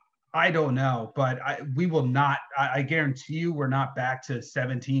I don't know, but we will not – I guarantee you we're not back to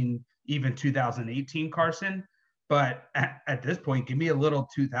 17, even 2018 Carson. But at this point, give me a little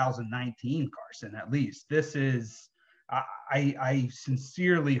 2019 Carson, at least. This is, I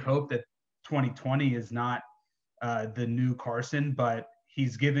sincerely hope that 2020 is not the new Carson, but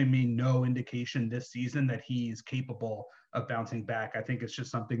he's given me no indication this season that he's capable of bouncing back. I think it's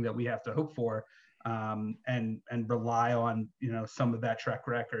just something that we have to hope for, and rely on, some of that track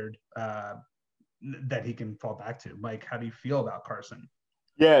record that he can fall back to. Mike, how do you feel about Carson?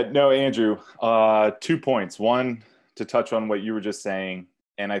 Yeah, no, Andrew, 2 points. One, to touch on what you were just saying,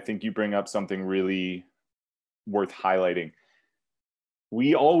 and I think you bring up something really worth highlighting.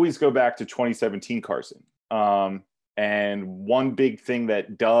 We always go back to 2017 Carson. And one big thing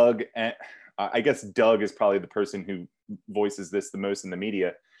that Doug, and I guess Doug is probably the person who voices this the most in the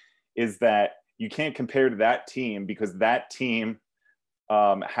media, is that you can't compare to that team because that team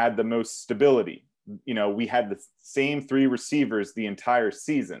had the most stability. We had the same 3 receivers the entire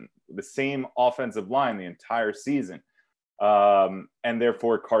season, the same offensive line the entire season. And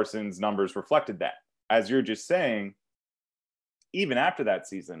therefore Carson's numbers reflected that. As you're just saying, even after that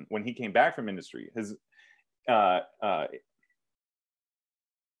season, when he came back from injury, his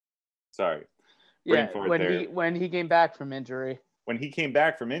when he came back from injury. When he came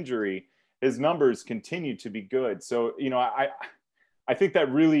back from injury, his numbers continued to be good. So, I think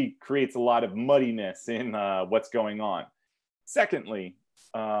that really creates a lot of muddiness in what's going on. Secondly,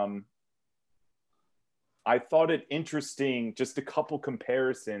 I thought it interesting, just a couple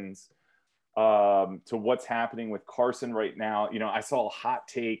comparisons to what's happening with Carson right now. I saw a hot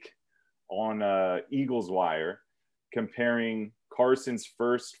take on Eagles Wire comparing Carson's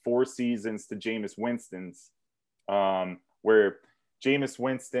first 4 seasons to Jameis Winston's, where Jameis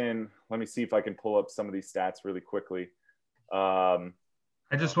Winston, let me see if I can pull up some of these stats really quickly.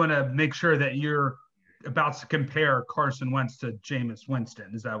 I just want to make sure that you're about to compare Carson Wentz to Jameis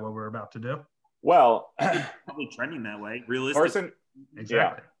Winston. Is that what we're about to do? Well, probably trending that way. Realistically. Carson,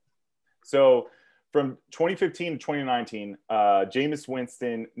 exactly. Yeah. So from 2015 to 2019, Jameis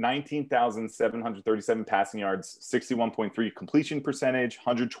Winston, 19,737 passing yards, 61.3 completion percentage,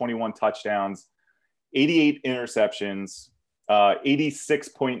 121 touchdowns, 88 interceptions,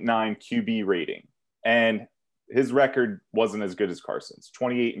 86.9 QB rating. And his record wasn't as good as Carson's,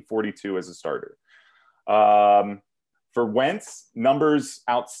 28 and 42 as a starter. For Wentz, numbers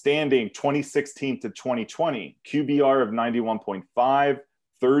outstanding, 2016 to 2020, QBR of 91.5,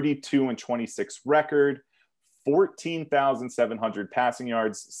 32 and 26 record, 14,700 passing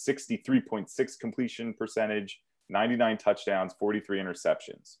yards, 63.6 completion percentage, 99 touchdowns, 43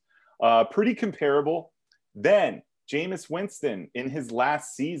 interceptions. Pretty comparable. Then Jameis Winston in his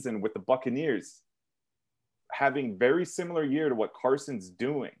last season with the Buccaneers, having very similar year to what Carson's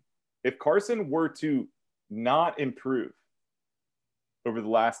doing. If Carson were to not improve over the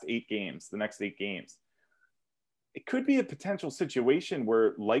next 8 games, it could be a potential situation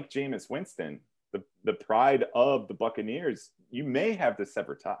where, like Jameis Winston, the pride of the Buccaneers, you may have to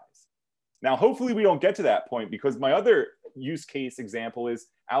sever ties. Now, hopefully we don't get to that point, because my other use case example is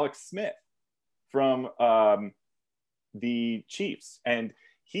Alex Smith from the Chiefs. And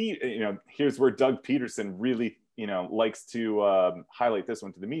he, here's where Doug Peterson really, likes to highlight this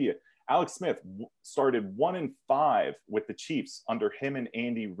one to the media. Alex Smith started 1-5 with the Chiefs under him and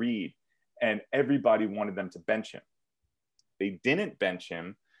Andy Reid, and everybody wanted them to bench him. They didn't bench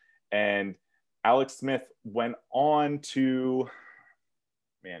him, and Alex Smith went on to,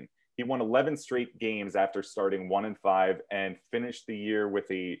 he won 11 straight games after starting 1-5 and finished the year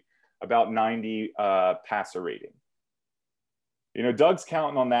with about 90 passer rating. Doug's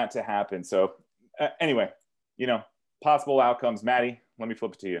counting on that to happen. So anyway, possible outcomes. Maddie, let me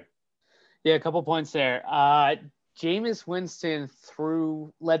flip it to you. Yeah, a couple points there. Jameis Winston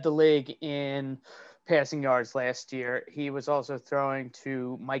led the league in passing yards last year. He was also throwing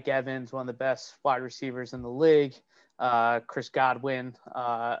to Mike Evans, one of the best wide receivers in the league. Chris Godwin,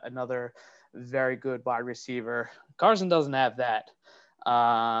 another very good wide receiver. Carson doesn't have that.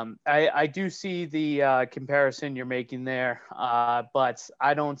 I do see the comparison you're making there, but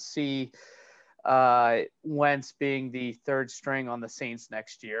I don't see Wentz being the third string on the Saints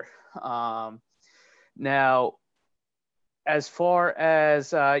next year. Now, as far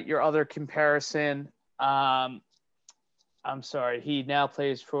as your other comparison, I'm sorry, he now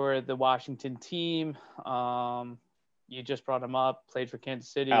plays for the Washington team. You just brought him up, played for Kansas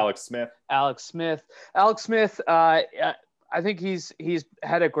City. Alex Smith. I think he's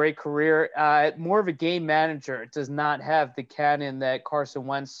had a great career. More of a game manager. Does not have the cannon that Carson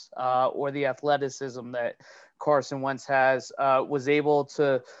Wentz or the athleticism that Carson Wentz has. Was able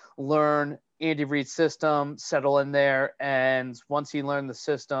to learn Andy Reid's system, settle in there, and once he learned the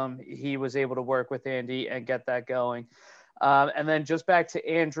system, he was able to work with Andy and get that going. And then just back to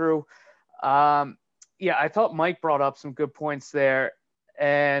Andrew. I thought Mike brought up some good points there.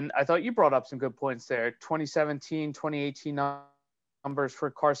 And I thought you brought up some good points there. 2017, 2018 numbers for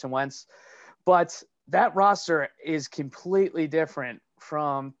Carson Wentz, but that roster is completely different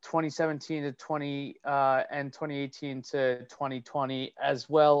from 2017 to 2018 to 2020, as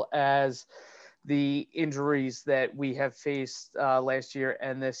well as the injuries that we have faced last year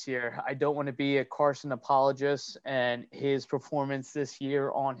and this year. I don't want to be a Carson apologist, and his performance this year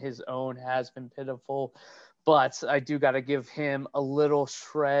on his own has been pitiful. But I do got to give him a little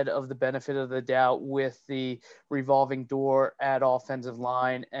shred of the benefit of the doubt with the revolving door at offensive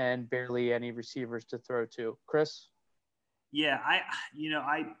line and barely any receivers to throw to. Chris? Yeah,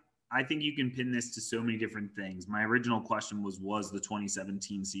 I think you can pin this to so many different things. My original question was the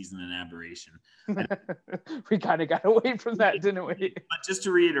 2017 season an aberration? We kind of got away from that, didn't we? But just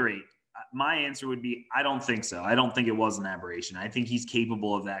to reiterate, my answer would be, I don't think so. I don't think it was an aberration. I think he's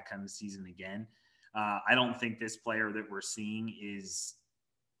capable of that kind of season again. I don't think this player that we're seeing is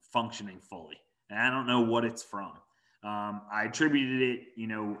functioning fully. And I don't know what it's from. I attributed it,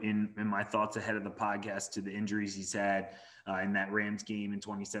 in my thoughts ahead of the podcast to the injuries he's had in that Rams game in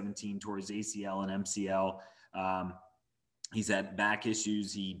 2017 towards ACL and MCL. He's had back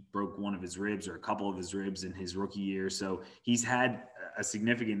issues. He broke one of his ribs or a couple of his ribs in his rookie year. So he's had a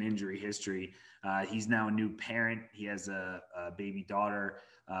significant injury history. He's now a new parent. He has a baby daughter.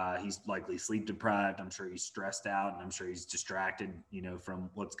 He's likely sleep deprived. I'm sure he's stressed out, and I'm sure he's distracted, from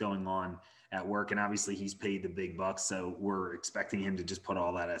what's going on at work. And obviously he's paid the big bucks. So we're expecting him to just put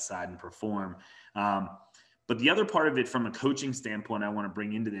all that aside and perform. But the other part of it from a coaching standpoint, I want to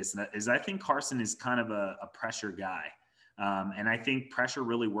bring into this is I think Carson is kind of a pressure guy. And I think pressure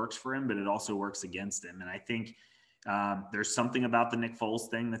really works for him, but it also works against him. And I think there's something about the Nick Foles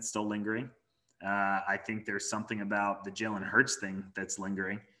thing that's still lingering. I think there's something about the Jalen Hurts thing that's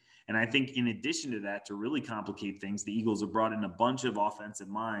lingering. And I think in addition to that, to really complicate things, the Eagles have brought in a bunch of offensive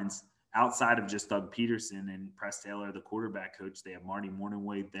minds outside of just Doug Peterson and Press Taylor, the quarterback coach. They have Marty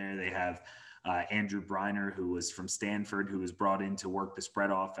Mornhinweg there. They have Andrew Briner, who was from Stanford, who was brought in to work the spread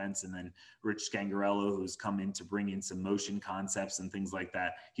offense, and then Rich Scangarello, who's come in to bring in some motion concepts and things like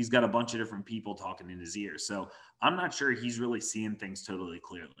that. He's got a bunch of different people talking in his ear. So I'm not sure he's really seeing things totally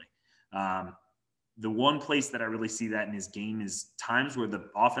clearly. The one place that I really see that in his game is times where the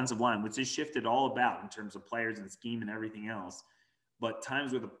offensive line, which is shifted all about in terms of players and scheme and everything else, but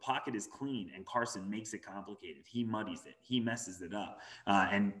times where the pocket is clean and Carson makes it complicated. He muddies it. He messes it up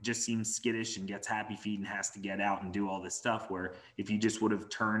and just seems skittish and gets happy feet and has to get out and do all this stuff where if he just would have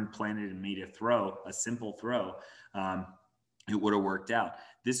turned, planted, and made a simple throw, it would have worked out.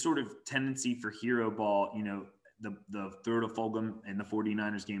 This sort of tendency for hero ball, the throw to Fulgham in the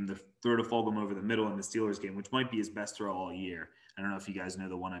 49ers game, the throw to Fulgham over the middle in the Steelers game, which might be his best throw all year. I don't know if you guys know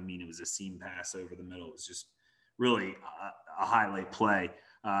the one I mean. It was a seam pass over the middle. It was just really a highlight play.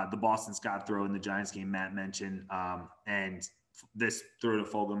 The Boston Scott throw in the Giants game, Matt mentioned, and this throw to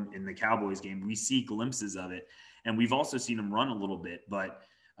Fulgham in the Cowboys game, we see glimpses of it. And we've also seen him run a little bit, but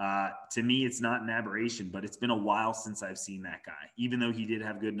to me, it's not an aberration, but it's been a while since I've seen that guy, even though he did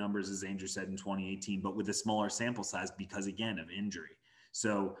have good numbers, as Andrew said, in 2018, but with a smaller sample size because, again, of injury.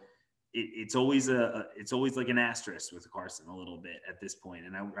 So it's always like an asterisk with Carson a little bit at this point.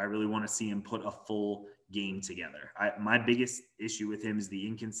 And I really want to see him put a full game together. My biggest issue with him is the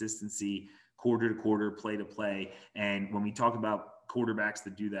inconsistency, quarter to quarter, play to play. And when we talk about quarterbacks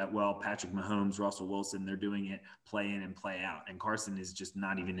that do that well, Patrick Mahomes, Russell Wilson, they're doing it play in and play out. And Carson is just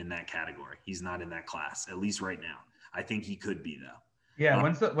not even in that category. He's not in that class, at least right now. I think he could be, though. Yeah.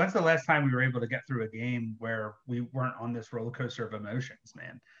 When's the last time we were able to get through a game where we weren't on this roller coaster of emotions,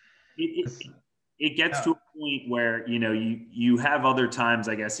 man? It gets to a point where, you have other times,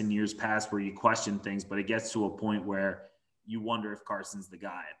 I guess, in years past where you question things, but it gets to a point where you wonder if Carson's the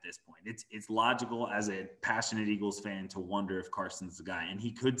guy at this point. It's logical as a passionate Eagles fan to wonder if Carson's the guy, and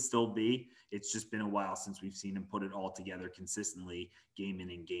he could still be. It's just been a while since we've seen him put it all together consistently, game in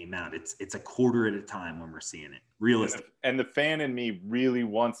and game out. It's a quarter at a time when we're seeing it, realistic. And the fan in me really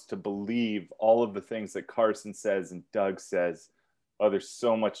wants to believe all of the things that Carson says and Doug says. Oh, there's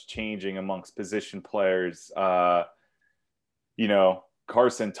so much changing amongst position players.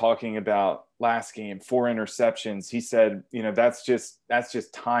 Carson talking about last game, 4 interceptions. He said, that's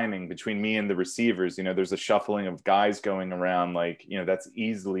just timing between me and the receivers. There's a shuffling of guys going around, that's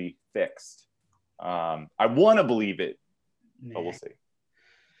easily fixed. I want to believe it, but we'll see.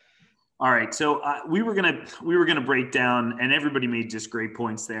 All right, so we were gonna break down, and everybody made just great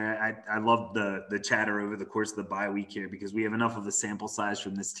points there. I love the chatter over the course of the bye week here because we have enough of a sample size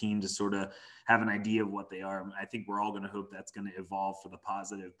from this team to sort of have an idea of what they are. I think we're all going to hope that's going to evolve for the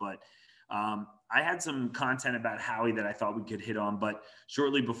positive. But I had some content about Howie that I thought we could hit on, but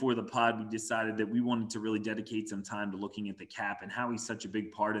shortly before the pod, we decided that we wanted to really dedicate some time to looking at the cap, and Howie's such a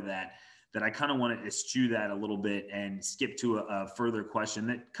big part of that I kind of want to eschew that a little bit and skip to a further question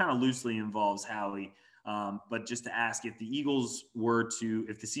that kind of loosely involves Howie. But just to ask, if the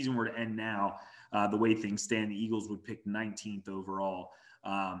season were to end now, the way things stand, the Eagles would pick 19th overall.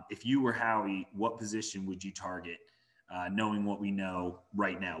 If you were Howie, what position would you target, knowing what we know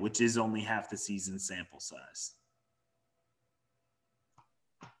right now, which is only half the season sample size?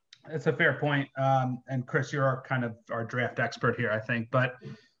 It's a fair point. And Chris, you're kind of our draft expert here, I think. But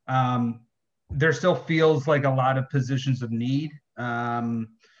there still feels like a lot of positions of need.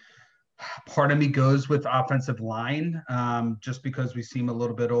 Part of me goes with offensive line, just because we seem a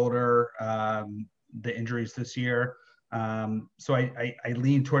little bit older, the injuries this year. So I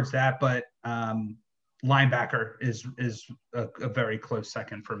lean towards that, but linebacker is a very close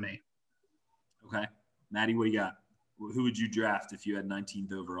second for me. Okay. Maddie, what do you got? Who would you draft if you had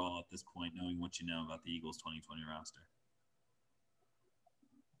 19th overall at this point, knowing what you know about the Eagles 2020 roster?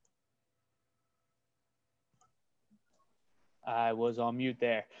 I was on mute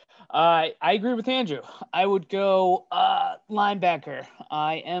there. I agree with Andrew. I would go linebacker.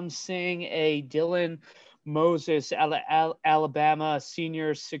 I am seeing a Dylan Moses, Alabama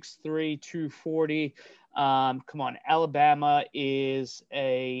senior, 6'3", 240. Come on, Alabama is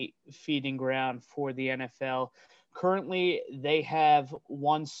a feeding ground for the NFL. Currently, they have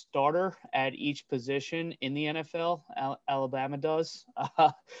one starter at each position in the NFL. Alabama does.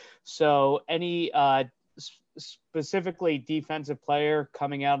 So any specifically defensive player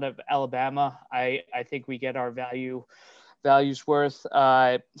coming out of Alabama, I think we get our values worth.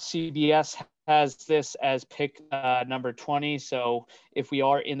 CBS has this as pick number 20. So if we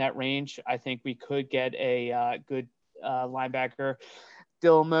are in that range, I think we could get a good linebacker.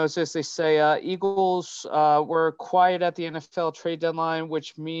 Dylan Moses, they say Eagles were quiet at the NFL trade deadline,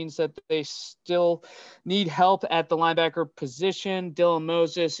 which means that they still need help at the linebacker position. Dylan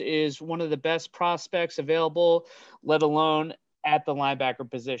Moses is one of the best prospects available, let alone at the linebacker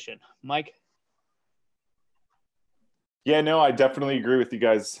position. Mike? Yeah, no, I definitely agree with you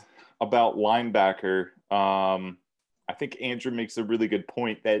guys about linebacker. I think Andrew makes a really good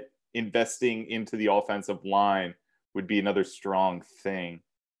point that investing into the offensive line would be another strong thing.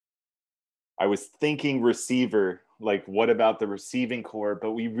 I was thinking receiver, like what about the receiving core?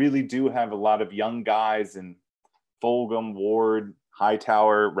 But we really do have a lot of young guys in Fulgham, Ward,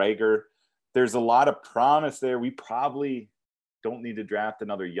 Hightower, Rager. There's a lot of promise there. We probably don't need to draft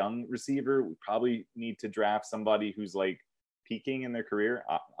another young receiver. We probably need to draft somebody who's like peaking in their career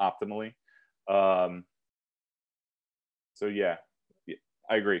optimally. So yeah,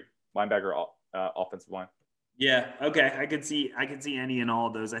 I agree. Linebacker, offensive line. Yeah. Okay. I could see any and all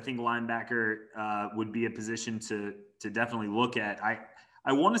of those. I think linebacker would be a position to definitely look at. I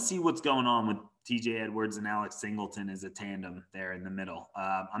want to see what's going on with TJ Edwards and Alex Singleton as a tandem there in the middle.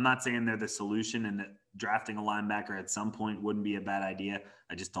 I'm not saying they're the solution and that drafting a linebacker at some point wouldn't be a bad idea.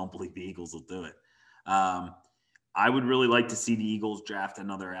 I just don't believe the Eagles will do it. I would really like to see the Eagles draft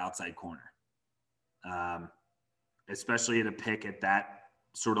another outside corner, especially at a pick at that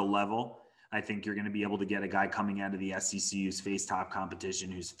sort of level. I think you're going to be able to get a guy coming out of the SEC who's faced top competition,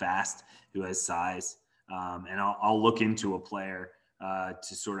 who's fast, who has size. And I'll look into a player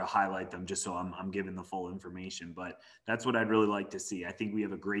to sort of highlight them just so I'm given the full information. But that's what I'd really like to see. I think we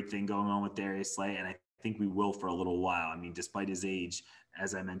have a great thing going on with Darius Slay, and I think we will for a little while. I mean, despite his age,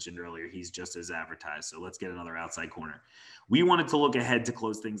 as I mentioned earlier, he's just as advertised. So let's get another outside corner. We wanted to look ahead to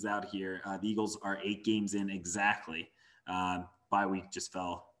close things out here. The Eagles are 8 games in exactly. Bye week just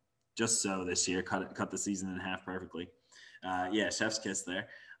fell. Just so this year, cut the season in half perfectly. Yeah, chef's kiss there.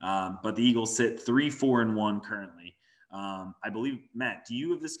 But the Eagles sit 3-4-1 currently. I believe, Matt, do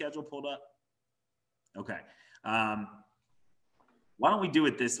you have the schedule pulled up? Okay. Why don't we do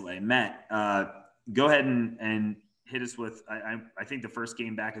it this way? Matt, go ahead and hit us with, I think the first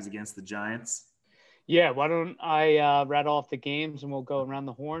game back is against the Giants. Yeah, why don't I rattle off the games and we'll go around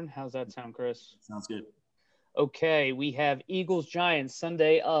the horn? How's that sound, Chris? Sounds good. Okay, we have Eagles-Giants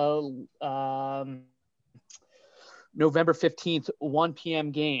Sunday, November 15th, 1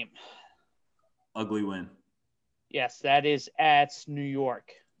 p.m. game. Ugly win. Yes, that is at New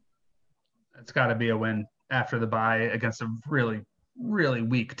York. It's got to be a win after the bye against a really, really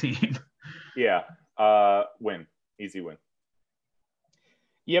weak team. Yeah, win. Easy win.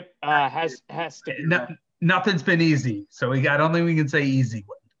 Yep, has to be. Nothing's been easy, so I don't think we can say easy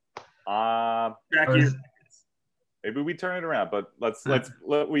win. Maybe we turn it around, but let's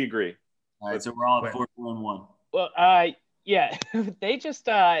we agree. All right, so we're all at 4-1. Well, yeah, they just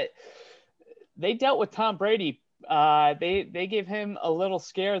they dealt with Tom Brady. They gave him a little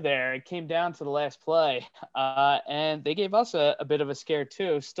scare there. It came down to the last play, and they gave us a bit of a scare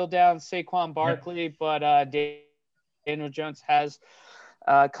too. Still down Saquon Barkley, but Daniel Jones has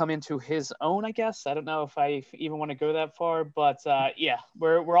come into his own, I guess. I don't know if I even want to go that far, but yeah,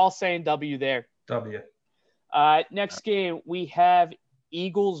 we're all saying W there. W. Next game, we have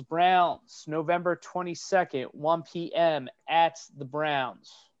Eagles Browns, November 22nd, 1 p.m. at the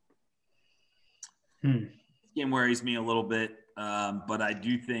Browns. This game worries me a little bit, but I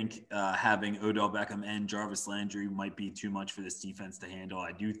do think having Odell Beckham and Jarvis Landry might be too much for this defense to handle.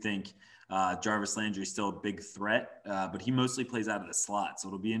 I do think Jarvis Landry is still a big threat, but he mostly plays out of the slot. So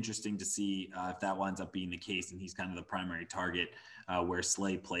it'll be interesting to see if that winds up being the case and he's kind of the primary target where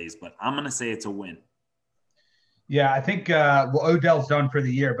Slay plays. But I'm going to say it's a win. Yeah, I think Odell's done for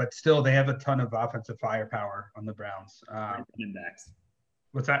the year, but still they have a ton of offensive firepower on the Browns. Running backs.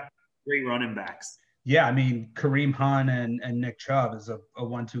 What's that? Great running backs. Yeah, I mean, Kareem Hunt and Nick Chubb is a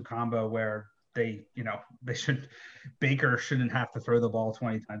 1-2 combo where Baker shouldn't have to throw the ball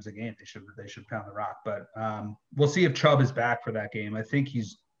 20 times a game. They should pound the rock. But we'll see if Chubb is back for that game. I think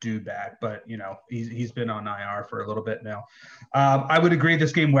he's due back, but he's been on IR for a little bit now. I would agree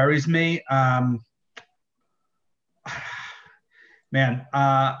this game worries me. Man,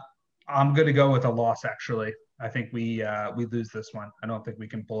 I'm going to go with a loss, actually. I think we lose this one. I don't think we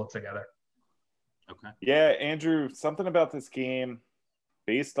can pull it together. Okay. Yeah, Andrew, something about this game,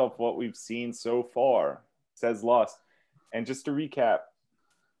 based off what we've seen so far, says loss. And just to recap,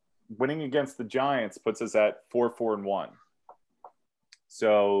 winning against the Giants puts us at 4-4-1.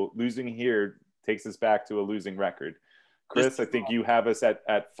 So losing here takes us back to a losing record. Chris, I think you have us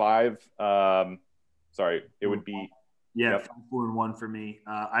at 5. Sorry, it would be. Yeah, 5-4-1 for me.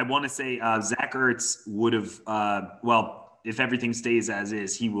 I want to say Zach Ertz would have, if everything stays as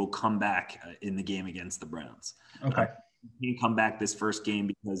is, he will come back in the game against the Browns. Okay. He can come back this first game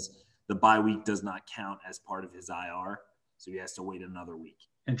because the bye week does not count as part of his IR, so he has to wait another week.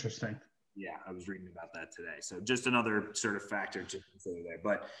 Interesting. Yeah, I was reading about that today. So just another sort of factor to consider there.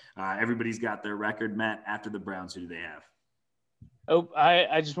 But everybody's got their record. Matt, after the Browns, who do they have? Oh,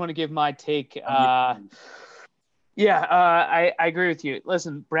 I just want to give my take. I agree with you.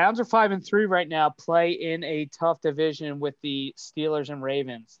 Listen, Browns are 5-3 right now, play in a tough division with the Steelers and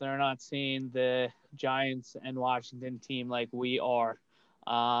Ravens. They're not seeing the Giants and Washington team like we are.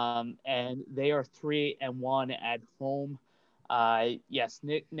 And they are 3-1 at home. Yes,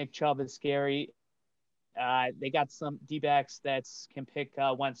 Nick Chubb is scary. They got some D-backs that can pick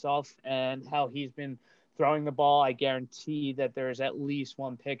Wentz off, and how he's been throwing the ball. I guarantee that there's at least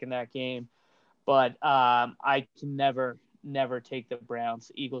one pick in that game. But I can never take the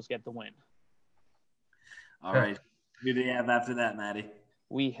Browns. Eagles get the win. All right. Who do you have after that, Maddie?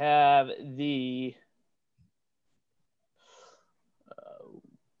 We have the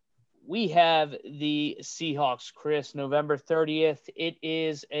Seahawks, Chris, November 30th. It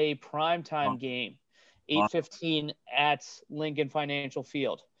is a primetime game, 8:15 at Lincoln Financial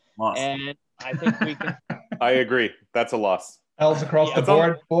Field. And I think we can – I agree. That's a loss. L's across the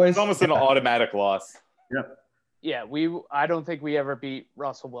board, boys. It's almost an automatic loss. Yep. Yeah, I don't think we ever beat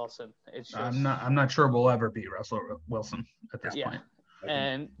Russell Wilson. It's just, I'm not sure we'll ever beat Russell Wilson at this point.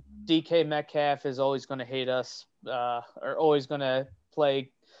 And DK Metcalf is always going to hate us, or always going to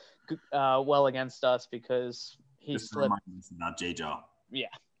play well against us because he's slipped. Not J-Jaw. Yeah.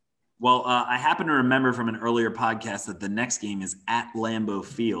 Well, I happen to remember from an earlier podcast that the next game is at Lambeau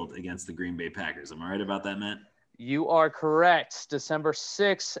Field against the Green Bay Packers. Am I right about that, Matt? You are correct. December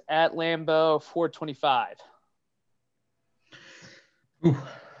 6th at Lambeau, 4:25. Ooh.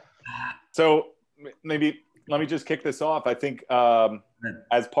 So maybe let me just kick this off. I think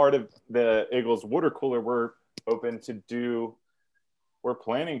as part of the Eagles water cooler, we're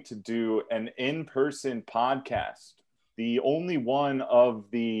planning to do an in-person podcast, the only one of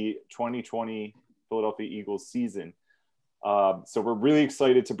the 2020 Philadelphia Eagles season. So we're really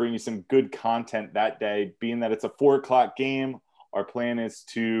excited to bring you some good content that day, being that it's a 4:00 game. Our plan is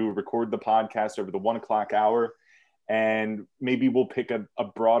to record the podcast over the 1:00 hour, and maybe we'll pick a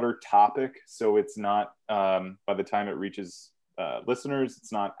broader topic. So it's not, by the time it reaches listeners,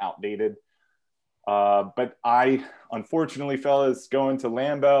 it's not outdated. But unfortunately, fellas, going to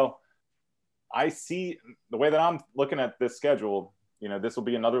Lambeau, I see the way that I'm looking at this schedule, this will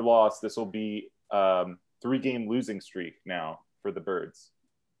be another loss. This will be 3-game losing streak now for the Birds.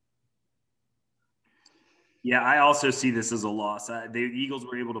 Yeah, I also see this as a loss. The Eagles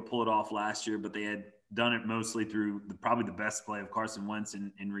were able to pull it off last year, but they had done it mostly through probably the best play of Carson Wentz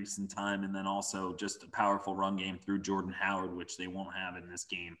in recent time, and then also just a powerful run game through Jordan Howard, which they won't have in this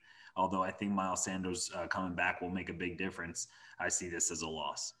game. although I think Miles Sanders coming back will make a big difference. I see this as a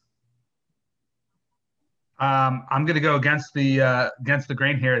loss. I'm going to go against the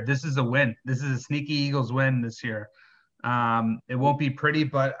grain here. This is a win. This is a sneaky Eagles win this year. It won't be pretty,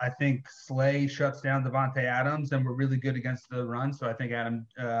 but I think Slay shuts down Davante Adams, and we're really good against the run. So I think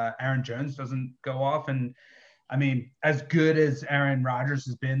Aaron Jones doesn't go off. And I mean, as good as Aaron Rodgers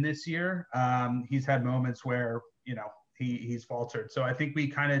has been this year, he's had moments where, he's faltered. So I think we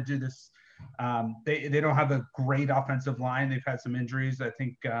kind of do this. They don't have a great offensive line. They've had some injuries. I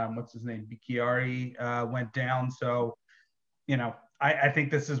think what's his name, Bikiari went down. So, I think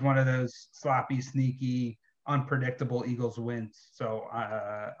this is one of those sloppy, sneaky, unpredictable Eagles wins. So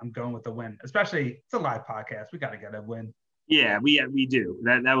I'm going with the win. Especially it's a live podcast. We got to get a win. Yeah, we do.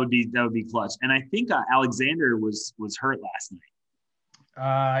 That would be clutch. And I think Alexander was hurt last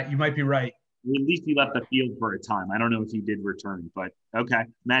night. You might be right. At least he left the field for a time. I don't know if he did return, but okay.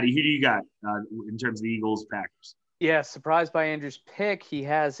 Maddie, who do you got in terms of the Eagles Packers? Yeah, surprised by Andrew's pick. He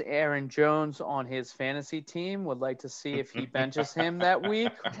has Aaron Jones on his fantasy team. Would like to see if he benches him that week.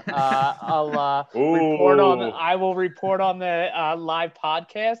 I will report on the live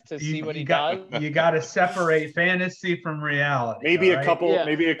podcast to see what he does. You got to separate fantasy from reality. Maybe a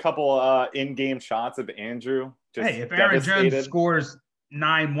couple in-game shots of Andrew. If Aaron Jones scores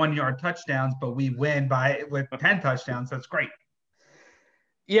 9 1-yard touchdowns, but we win with 10 touchdowns, that's great.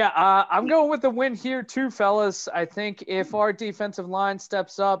 Yeah, I'm going with the win here too, fellas. I think if our defensive line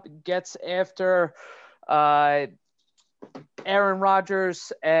steps up, gets after Aaron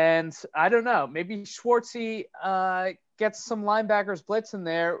Rodgers, and I don't know, maybe Schwartzy gets some linebackers blitz in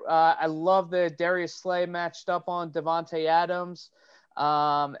there. I love the Darius Slay matched up on Davante Adams.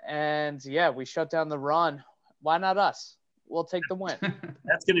 And yeah, we shut down the run. Why not us? We'll take the win.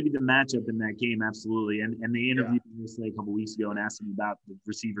 That's going to be the matchup in that game, absolutely. And they interviewed Slay a couple weeks ago and asked him about the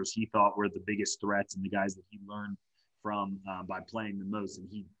receivers he thought were the biggest threats and the guys that he learned from by playing the most. And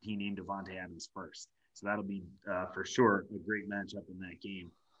he named Davante Adams first. So that'll be for sure a great matchup in that game.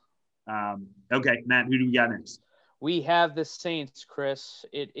 Okay, Matt, who do we got next? We have the Saints, Chris.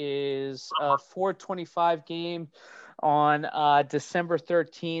 It is a 4:25 game on December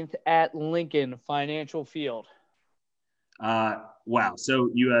 13th at Lincoln Financial Field. Wow. So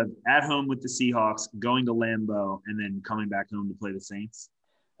you have at home with the Seahawks, going to Lambeau, and then coming back home to play the Saints.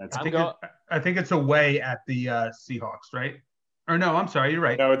 I think it's away at the Seahawks, right? Or no, I'm sorry. You're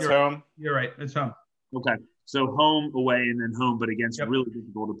right. No, it's home. You're right. It's home. Okay. So home, away, and then home, but against really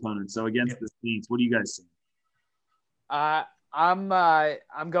difficult opponents. So against the Saints, what do you guys see? I'm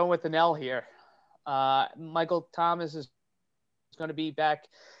going with an L here. Michael Thomas is going to be back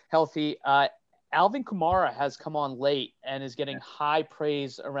healthy. Alvin Kamara has come on late and is getting high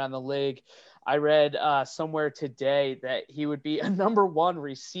praise around the league. I read somewhere today that he would be a number 1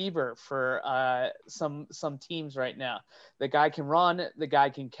 receiver for some teams right now. The guy can run, the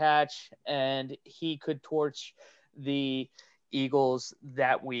guy can catch, and he could torch the Eagles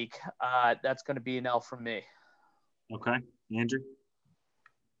that week. That's going to be an L from me. Okay. Andrew?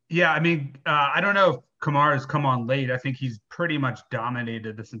 Yeah, I mean, I don't know if Kamara's come on late. I think he's pretty much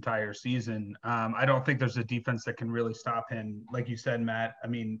dominated this entire season. I don't think there's a defense that can really stop him. Like you said, Matt, I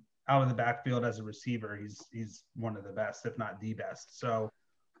mean, out of the backfield as a receiver, he's one of the best, if not the best. So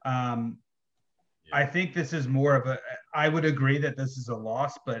I think this is more of I would agree that this is a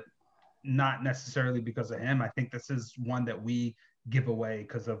loss, but not necessarily because of him. I think this is one that we give away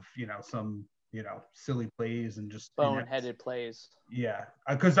because of, some silly plays and just boneheaded plays. Yeah,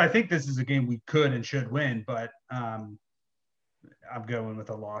 because I think this is a game we could and should win, but I'm going with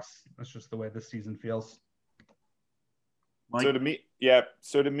a loss. That's just the way this season feels. Mike? So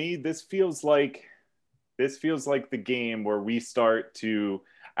to me, this feels like the game where we start to,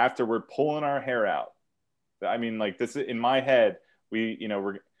 after we're pulling our hair out. I mean, like this in my head,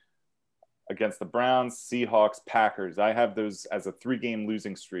 we're against the Browns, Seahawks, Packers. I have those as a 3-game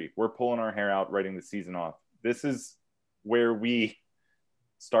losing streak. We're pulling our hair out, writing the season off. This is where we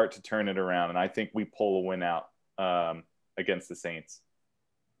start to turn it around, and I think we pull a win out against the Saints.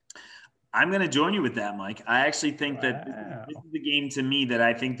 I'm going to join you with that, Mike. I actually think that this is the game to me that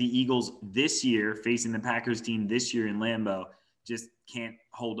I think the Eagles this year, facing the Packers team this year in Lambeau, just can't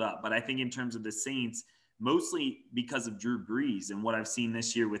hold up. But I think in terms of the Saints, mostly because of Drew Brees and what I've seen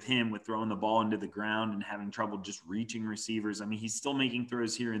this year with him, with throwing the ball into the ground and having trouble just reaching receivers. I mean, he's still making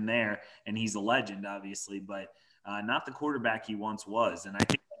throws here and there, and he's a legend, obviously, but not the quarterback he once was. And I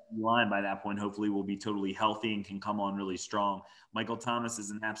think the line by that point hopefully will be totally healthy and can come on really strong. Michael Thomas is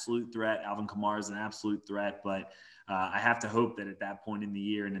an absolute threat. Alvin Kamara is an absolute threat, but I have to hope that at that point in the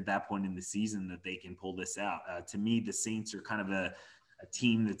year and at that point in the season that they can pull this out. To me, the Saints are kind of a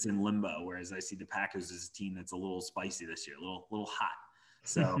team that's in limbo, whereas I see the Packers as a team that's a little spicy this year, a little hot.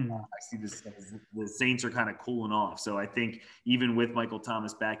 So I see this as the Saints are kind of cooling off. So I think even with Michael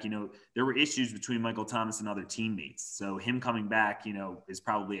Thomas back, there were issues between Michael Thomas and other teammates. So him coming back, is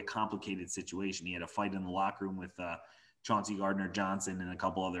probably a complicated situation. He had a fight in the locker room with Chauncey Gardner-Johnson and a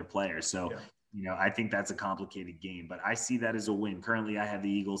couple other players. So, I think that's a complicated game, but I see that as a win. Currently, I have the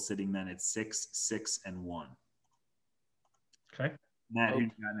Eagles sitting then at 6-6-1. Okay. Matt, who you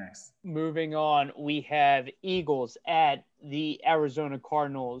got next? Moving on, we have Eagles at the Arizona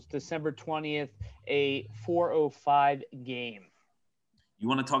Cardinals, December 20th, a 4:05 game. You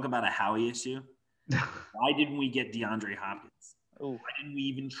want to talk about a Howie issue? Why didn't we get DeAndre Hopkins? Ooh. Why didn't we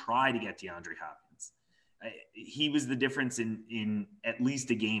even try to get DeAndre Hopkins? He was the difference in at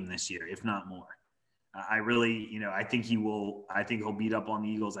least a game this year, if not more. I really, I think he'll beat up on the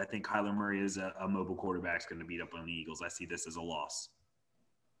Eagles. I think Kyler Murray is a mobile quarterback is going to beat up on the Eagles. I see this as a loss.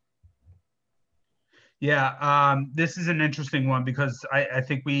 Yeah, this is an interesting one because I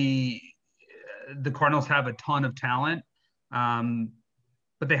think the Cardinals have a ton of talent,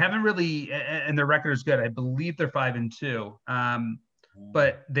 but they haven't really, and their record is good. I believe they're 5-2,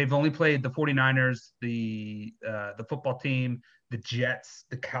 but they've only played the 49ers, the football team, the Jets,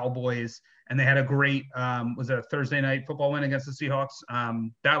 the Cowboys, and they had a great, was it a Thursday night football win against the Seahawks?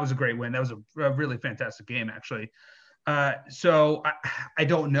 That was a great win. That was a really fantastic game, actually. So I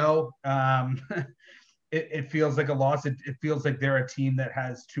don't know. It feels like a loss. It feels like they're a team that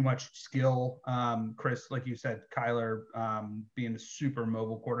has too much skill. Chris, like you said, Kyler being a super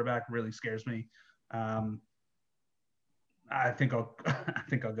mobile quarterback really scares me. I think I'll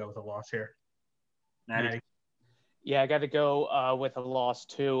go with a loss here. Maddie. Yeah, I got to go with a loss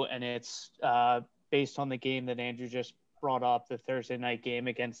too, and it's based on the game that Andrew just brought up, the Thursday night game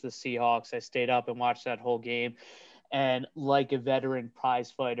against the Seahawks. I stayed up and watched that whole game, and like a veteran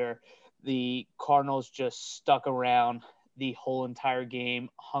prize fighter, the Cardinals just stuck around the whole entire game,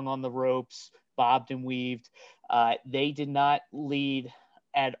 hung on the ropes, bobbed and weaved. They did not lead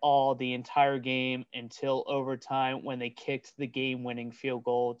at all the entire game until overtime when they kicked the game-winning field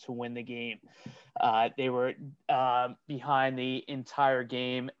goal to win the game. They were behind the entire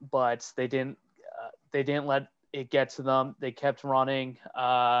game, but they didn't let it get to them. They kept running.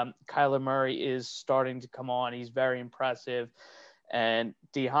 Kyler Murray is starting to come on. He's very impressive. And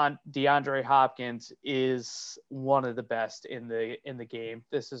DeAndre Hopkins is one of the best in the game.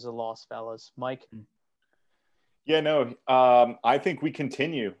 This is a loss, fellas. Mike? Yeah, no, I think we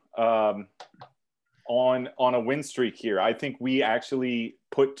continue on a win streak here. I think we actually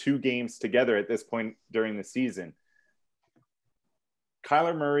put 2 games together at this point during the season.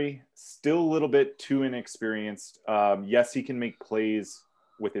 Kyler Murray, still a little bit too inexperienced. Yes, he can make plays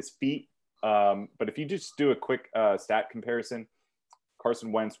with his feet. But if you just do a quick stat comparison,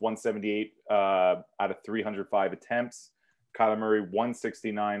 Carson Wentz, 178 out of 305 attempts. Kyler Murray,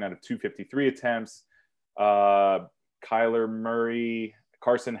 169 out of 253 attempts.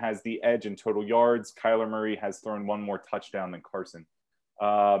 Carson has the edge in total yards. Kyler Murray has thrown 1 more touchdown than Carson.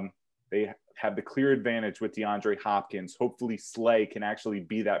 They have the clear advantage with DeAndre Hopkins. Hopefully Slay can actually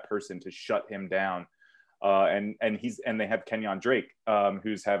be that person to shut him down. And they have Kenyon Drake,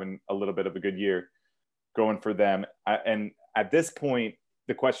 who's having a little bit of a good year going for them. And at this point,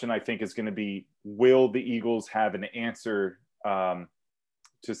 the question I think is going to be, will the Eagles have an answer to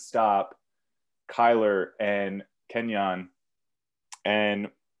stop Kyler and Kenyon? And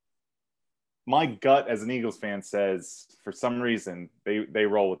my gut as an Eagles fan says, for some reason, they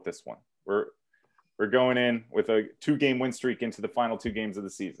roll with this one. We're going in with a 2-game win streak into the final 2 games of the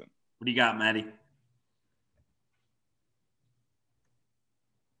season. What do you got, Maddie?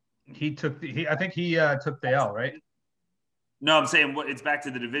 I think he took the L, right? No, I'm saying it's back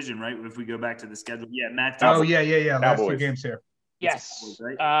to the division, right? If we go back to the schedule. Yeah, Matt. Oh, yeah. Last 2 games here. Yes.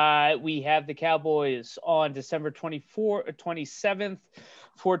 We have the Cowboys on December 27th,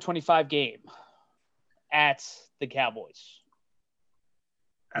 4:25 game at the Cowboys.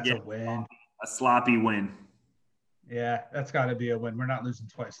 That's a win. A sloppy win. Yeah, that's got to be a win. We're not losing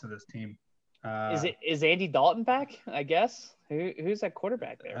twice to this team. Is Andy Dalton back? I guess. Who's that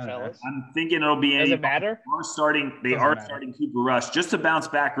quarterback there, fellas? I'm thinking it'll be Andy. Does it matter? They are starting Cooper Rush. Just to bounce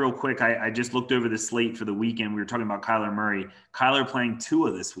back real quick, I just looked over the slate for the weekend. We were talking about Kyler Murray. Kyler playing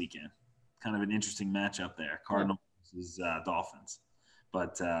Tua this weekend. Kind of an interesting matchup there. Cardinals versus Dolphins.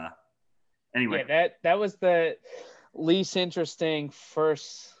 But anyway. Yeah, that was the least interesting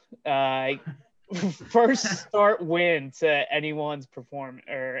first start win to anyone's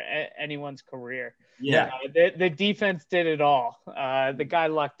anyone's career. Yeah. The defense did it all. The guy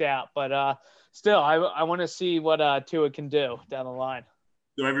lucked out, but still, I want to see what Tua can do down the line.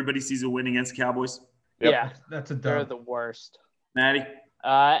 So everybody sees a win against the Cowboys? Yep. Yeah, That's a they're dub. the worst. Maddie?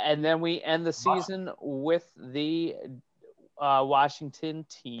 And then we end the season with the Washington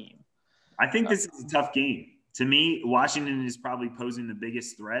team. I think this is a tough game. To me, Washington is probably posing the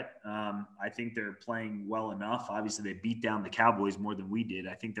biggest threat. I think they're playing well enough. Obviously, they beat down the Cowboys more than we did.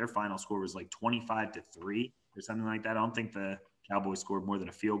 I think their final score was like 25-3 or something like that. I don't think the Cowboys scored more than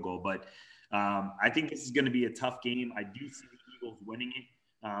a field goal, but I think this is going to be a tough game. I do see the Eagles winning it,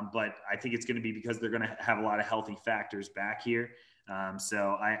 but I think it's going to be because they're going to have a lot of healthy factors back here.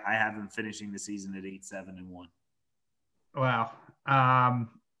 So I have them finishing the season at 8-7-1. Wow.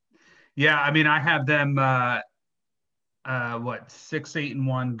 Yeah, I mean, I have them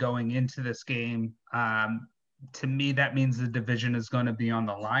 6-8-1 going into this game. To me, that means the division is going to be on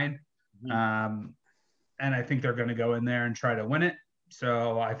the line. And I think they're going to go in there and try to win it.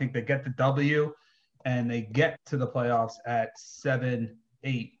 So I think they get the W and they get to the playoffs at 7-8-1.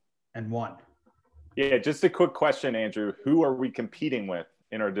 Yeah, just a quick question, Andrew. Who are we competing with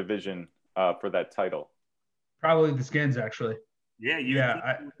in our division for that title? Probably the Skins, actually.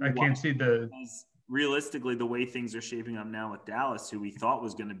 Yeah, I can't see the. Realistically, the way things are shaping up now with Dallas, who we thought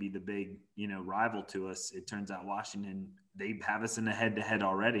was going to be the big, rival to us, it turns out Washington, they have us in a head-to-head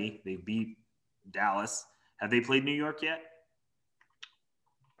already. They beat Dallas. Have they played New York yet?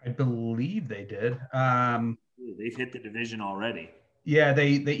 I believe they did. They've hit the division already. Yeah, they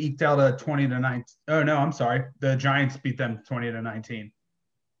eked out a 20-19. Oh no, I'm sorry. The Giants beat them 20-19.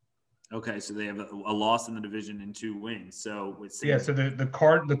 Okay, so they have a loss in the division and 2 wins. So so the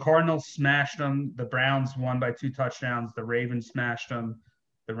Cardinals smashed them. The Browns won by 2 touchdowns. The Ravens smashed them.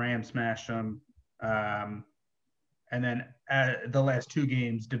 The Rams smashed them. And then the last 2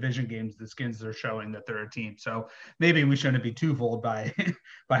 games, division games, the Skins are showing that they're a team. So maybe we shouldn't be too fooled by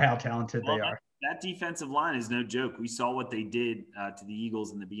how talented they are. That defensive line is no joke. We saw what they did to the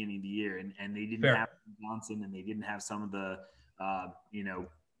Eagles in the beginning of the year, and they didn't have Johnson, and they didn't have some of the,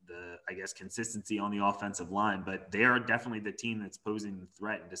 consistency on the offensive line. But they are definitely the team that's posing the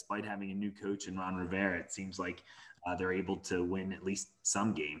threat. And despite having a new coach in Ron Rivera, it seems like they're able to win at least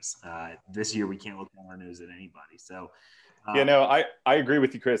some games. This year, we can't look down our nose at anybody. So, I agree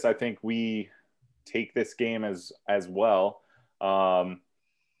with you, Chris. I think we take this game as well. Dwayne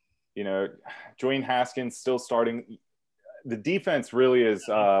Haskins still starting. The defense really is.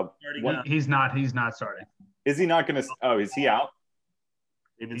 He's not starting. Is he not going to? Oh, is he out?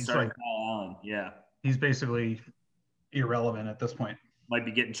 They've been starting Kyle Allen. Yeah, he's basically irrelevant at this point. Might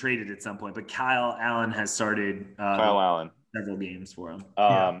be getting traded at some point, but Kyle Allen has started. Several games for him.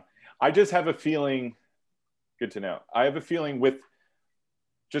 I just have a feeling. Good to know. I have a feeling with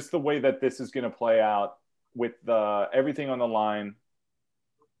just the way that this is going to play out with everything on the line.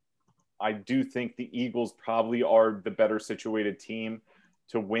 I do think the Eagles probably are the better situated team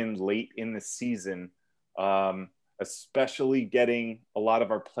to win late in the season, especially getting a lot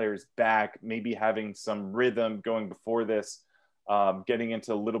of our players back, maybe having some rhythm going before this, getting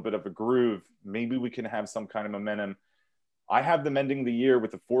into a little bit of a groove. Maybe we can have some kind of momentum. I have them ending the year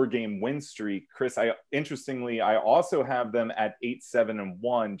with a 4-game win streak. Chris, interestingly, I also have them at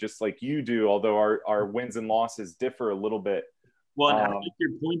 8-7-1, just like you do, although our wins and losses differ a little bit. Well, I like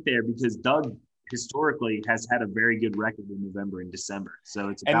your point there because Doug historically has had a very good record in November and December.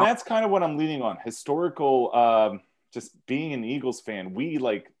 So and that's kind of what I'm leaning on. Historical, just being an Eagles fan, we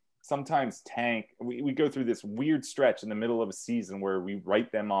sometimes tank. We go through this weird stretch in the middle of a season where we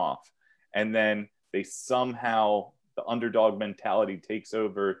write them off, and then they somehow the underdog mentality takes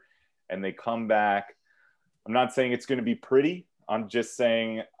over and they come back. I'm not saying it's going to be pretty. I'm just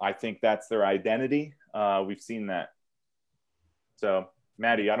saying I think that's their identity. We've seen that. So,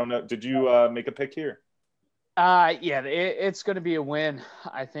 Maddie, I don't know. Did you make a pick here? It's going to be a win.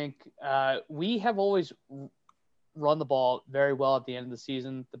 I think we have always run the ball very well at the end of the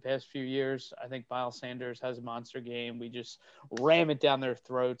season the past few years. I think Miles Sanders has a monster game. We just ram it down their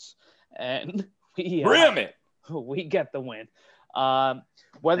throats, and we get the win.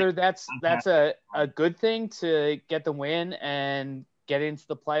 Whether that's a good thing to get the win and get into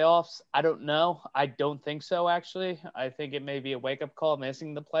the playoffs, I don't know. I don't think so, actually. I think it may be a wake-up call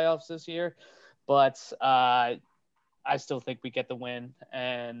missing the playoffs this year, but I still think we get the win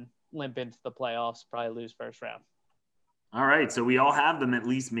and limp into the playoffs, probably lose first round. All right, so we all have them at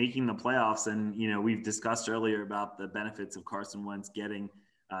least making the playoffs, and we've discussed earlier about the benefits of Carson Wentz getting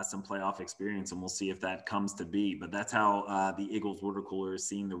some playoff experience, and we'll see if that comes to be. But that's how the Eagles water cooler is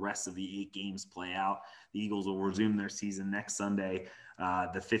seeing the rest of the 8 games play out. The Eagles will resume their season next Sunday,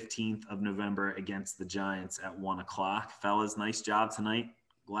 the 15th of November, against the Giants at 1 o'clock. Fellas, nice job tonight.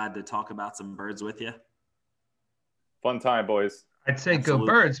 Glad to talk about some birds with you. Fun time, boys. I'd say Absolutely.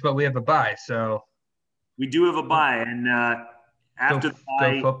 go Birds, but we have a bye, so We do have a bye, and after the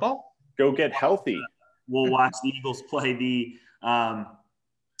bye, go football. Go get healthy. We'll watch the Eagles play the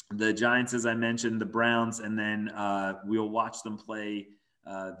Giants, as I mentioned, the Browns, and then we'll watch them play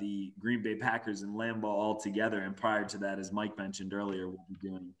the Green Bay Packers and Lambeau all together. And prior to that, as Mike mentioned earlier, we'll be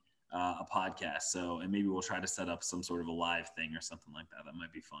doing a podcast. So, and maybe we'll try to set up some sort of a live thing or something like that. That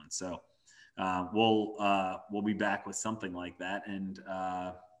might be fun. So we'll be back with something like that. And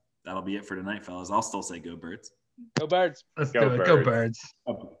that'll be it for tonight, fellas. I'll still say go Birds. Go Birds. Let's Go do it. Go Birds. Birds.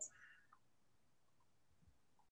 Go Birds.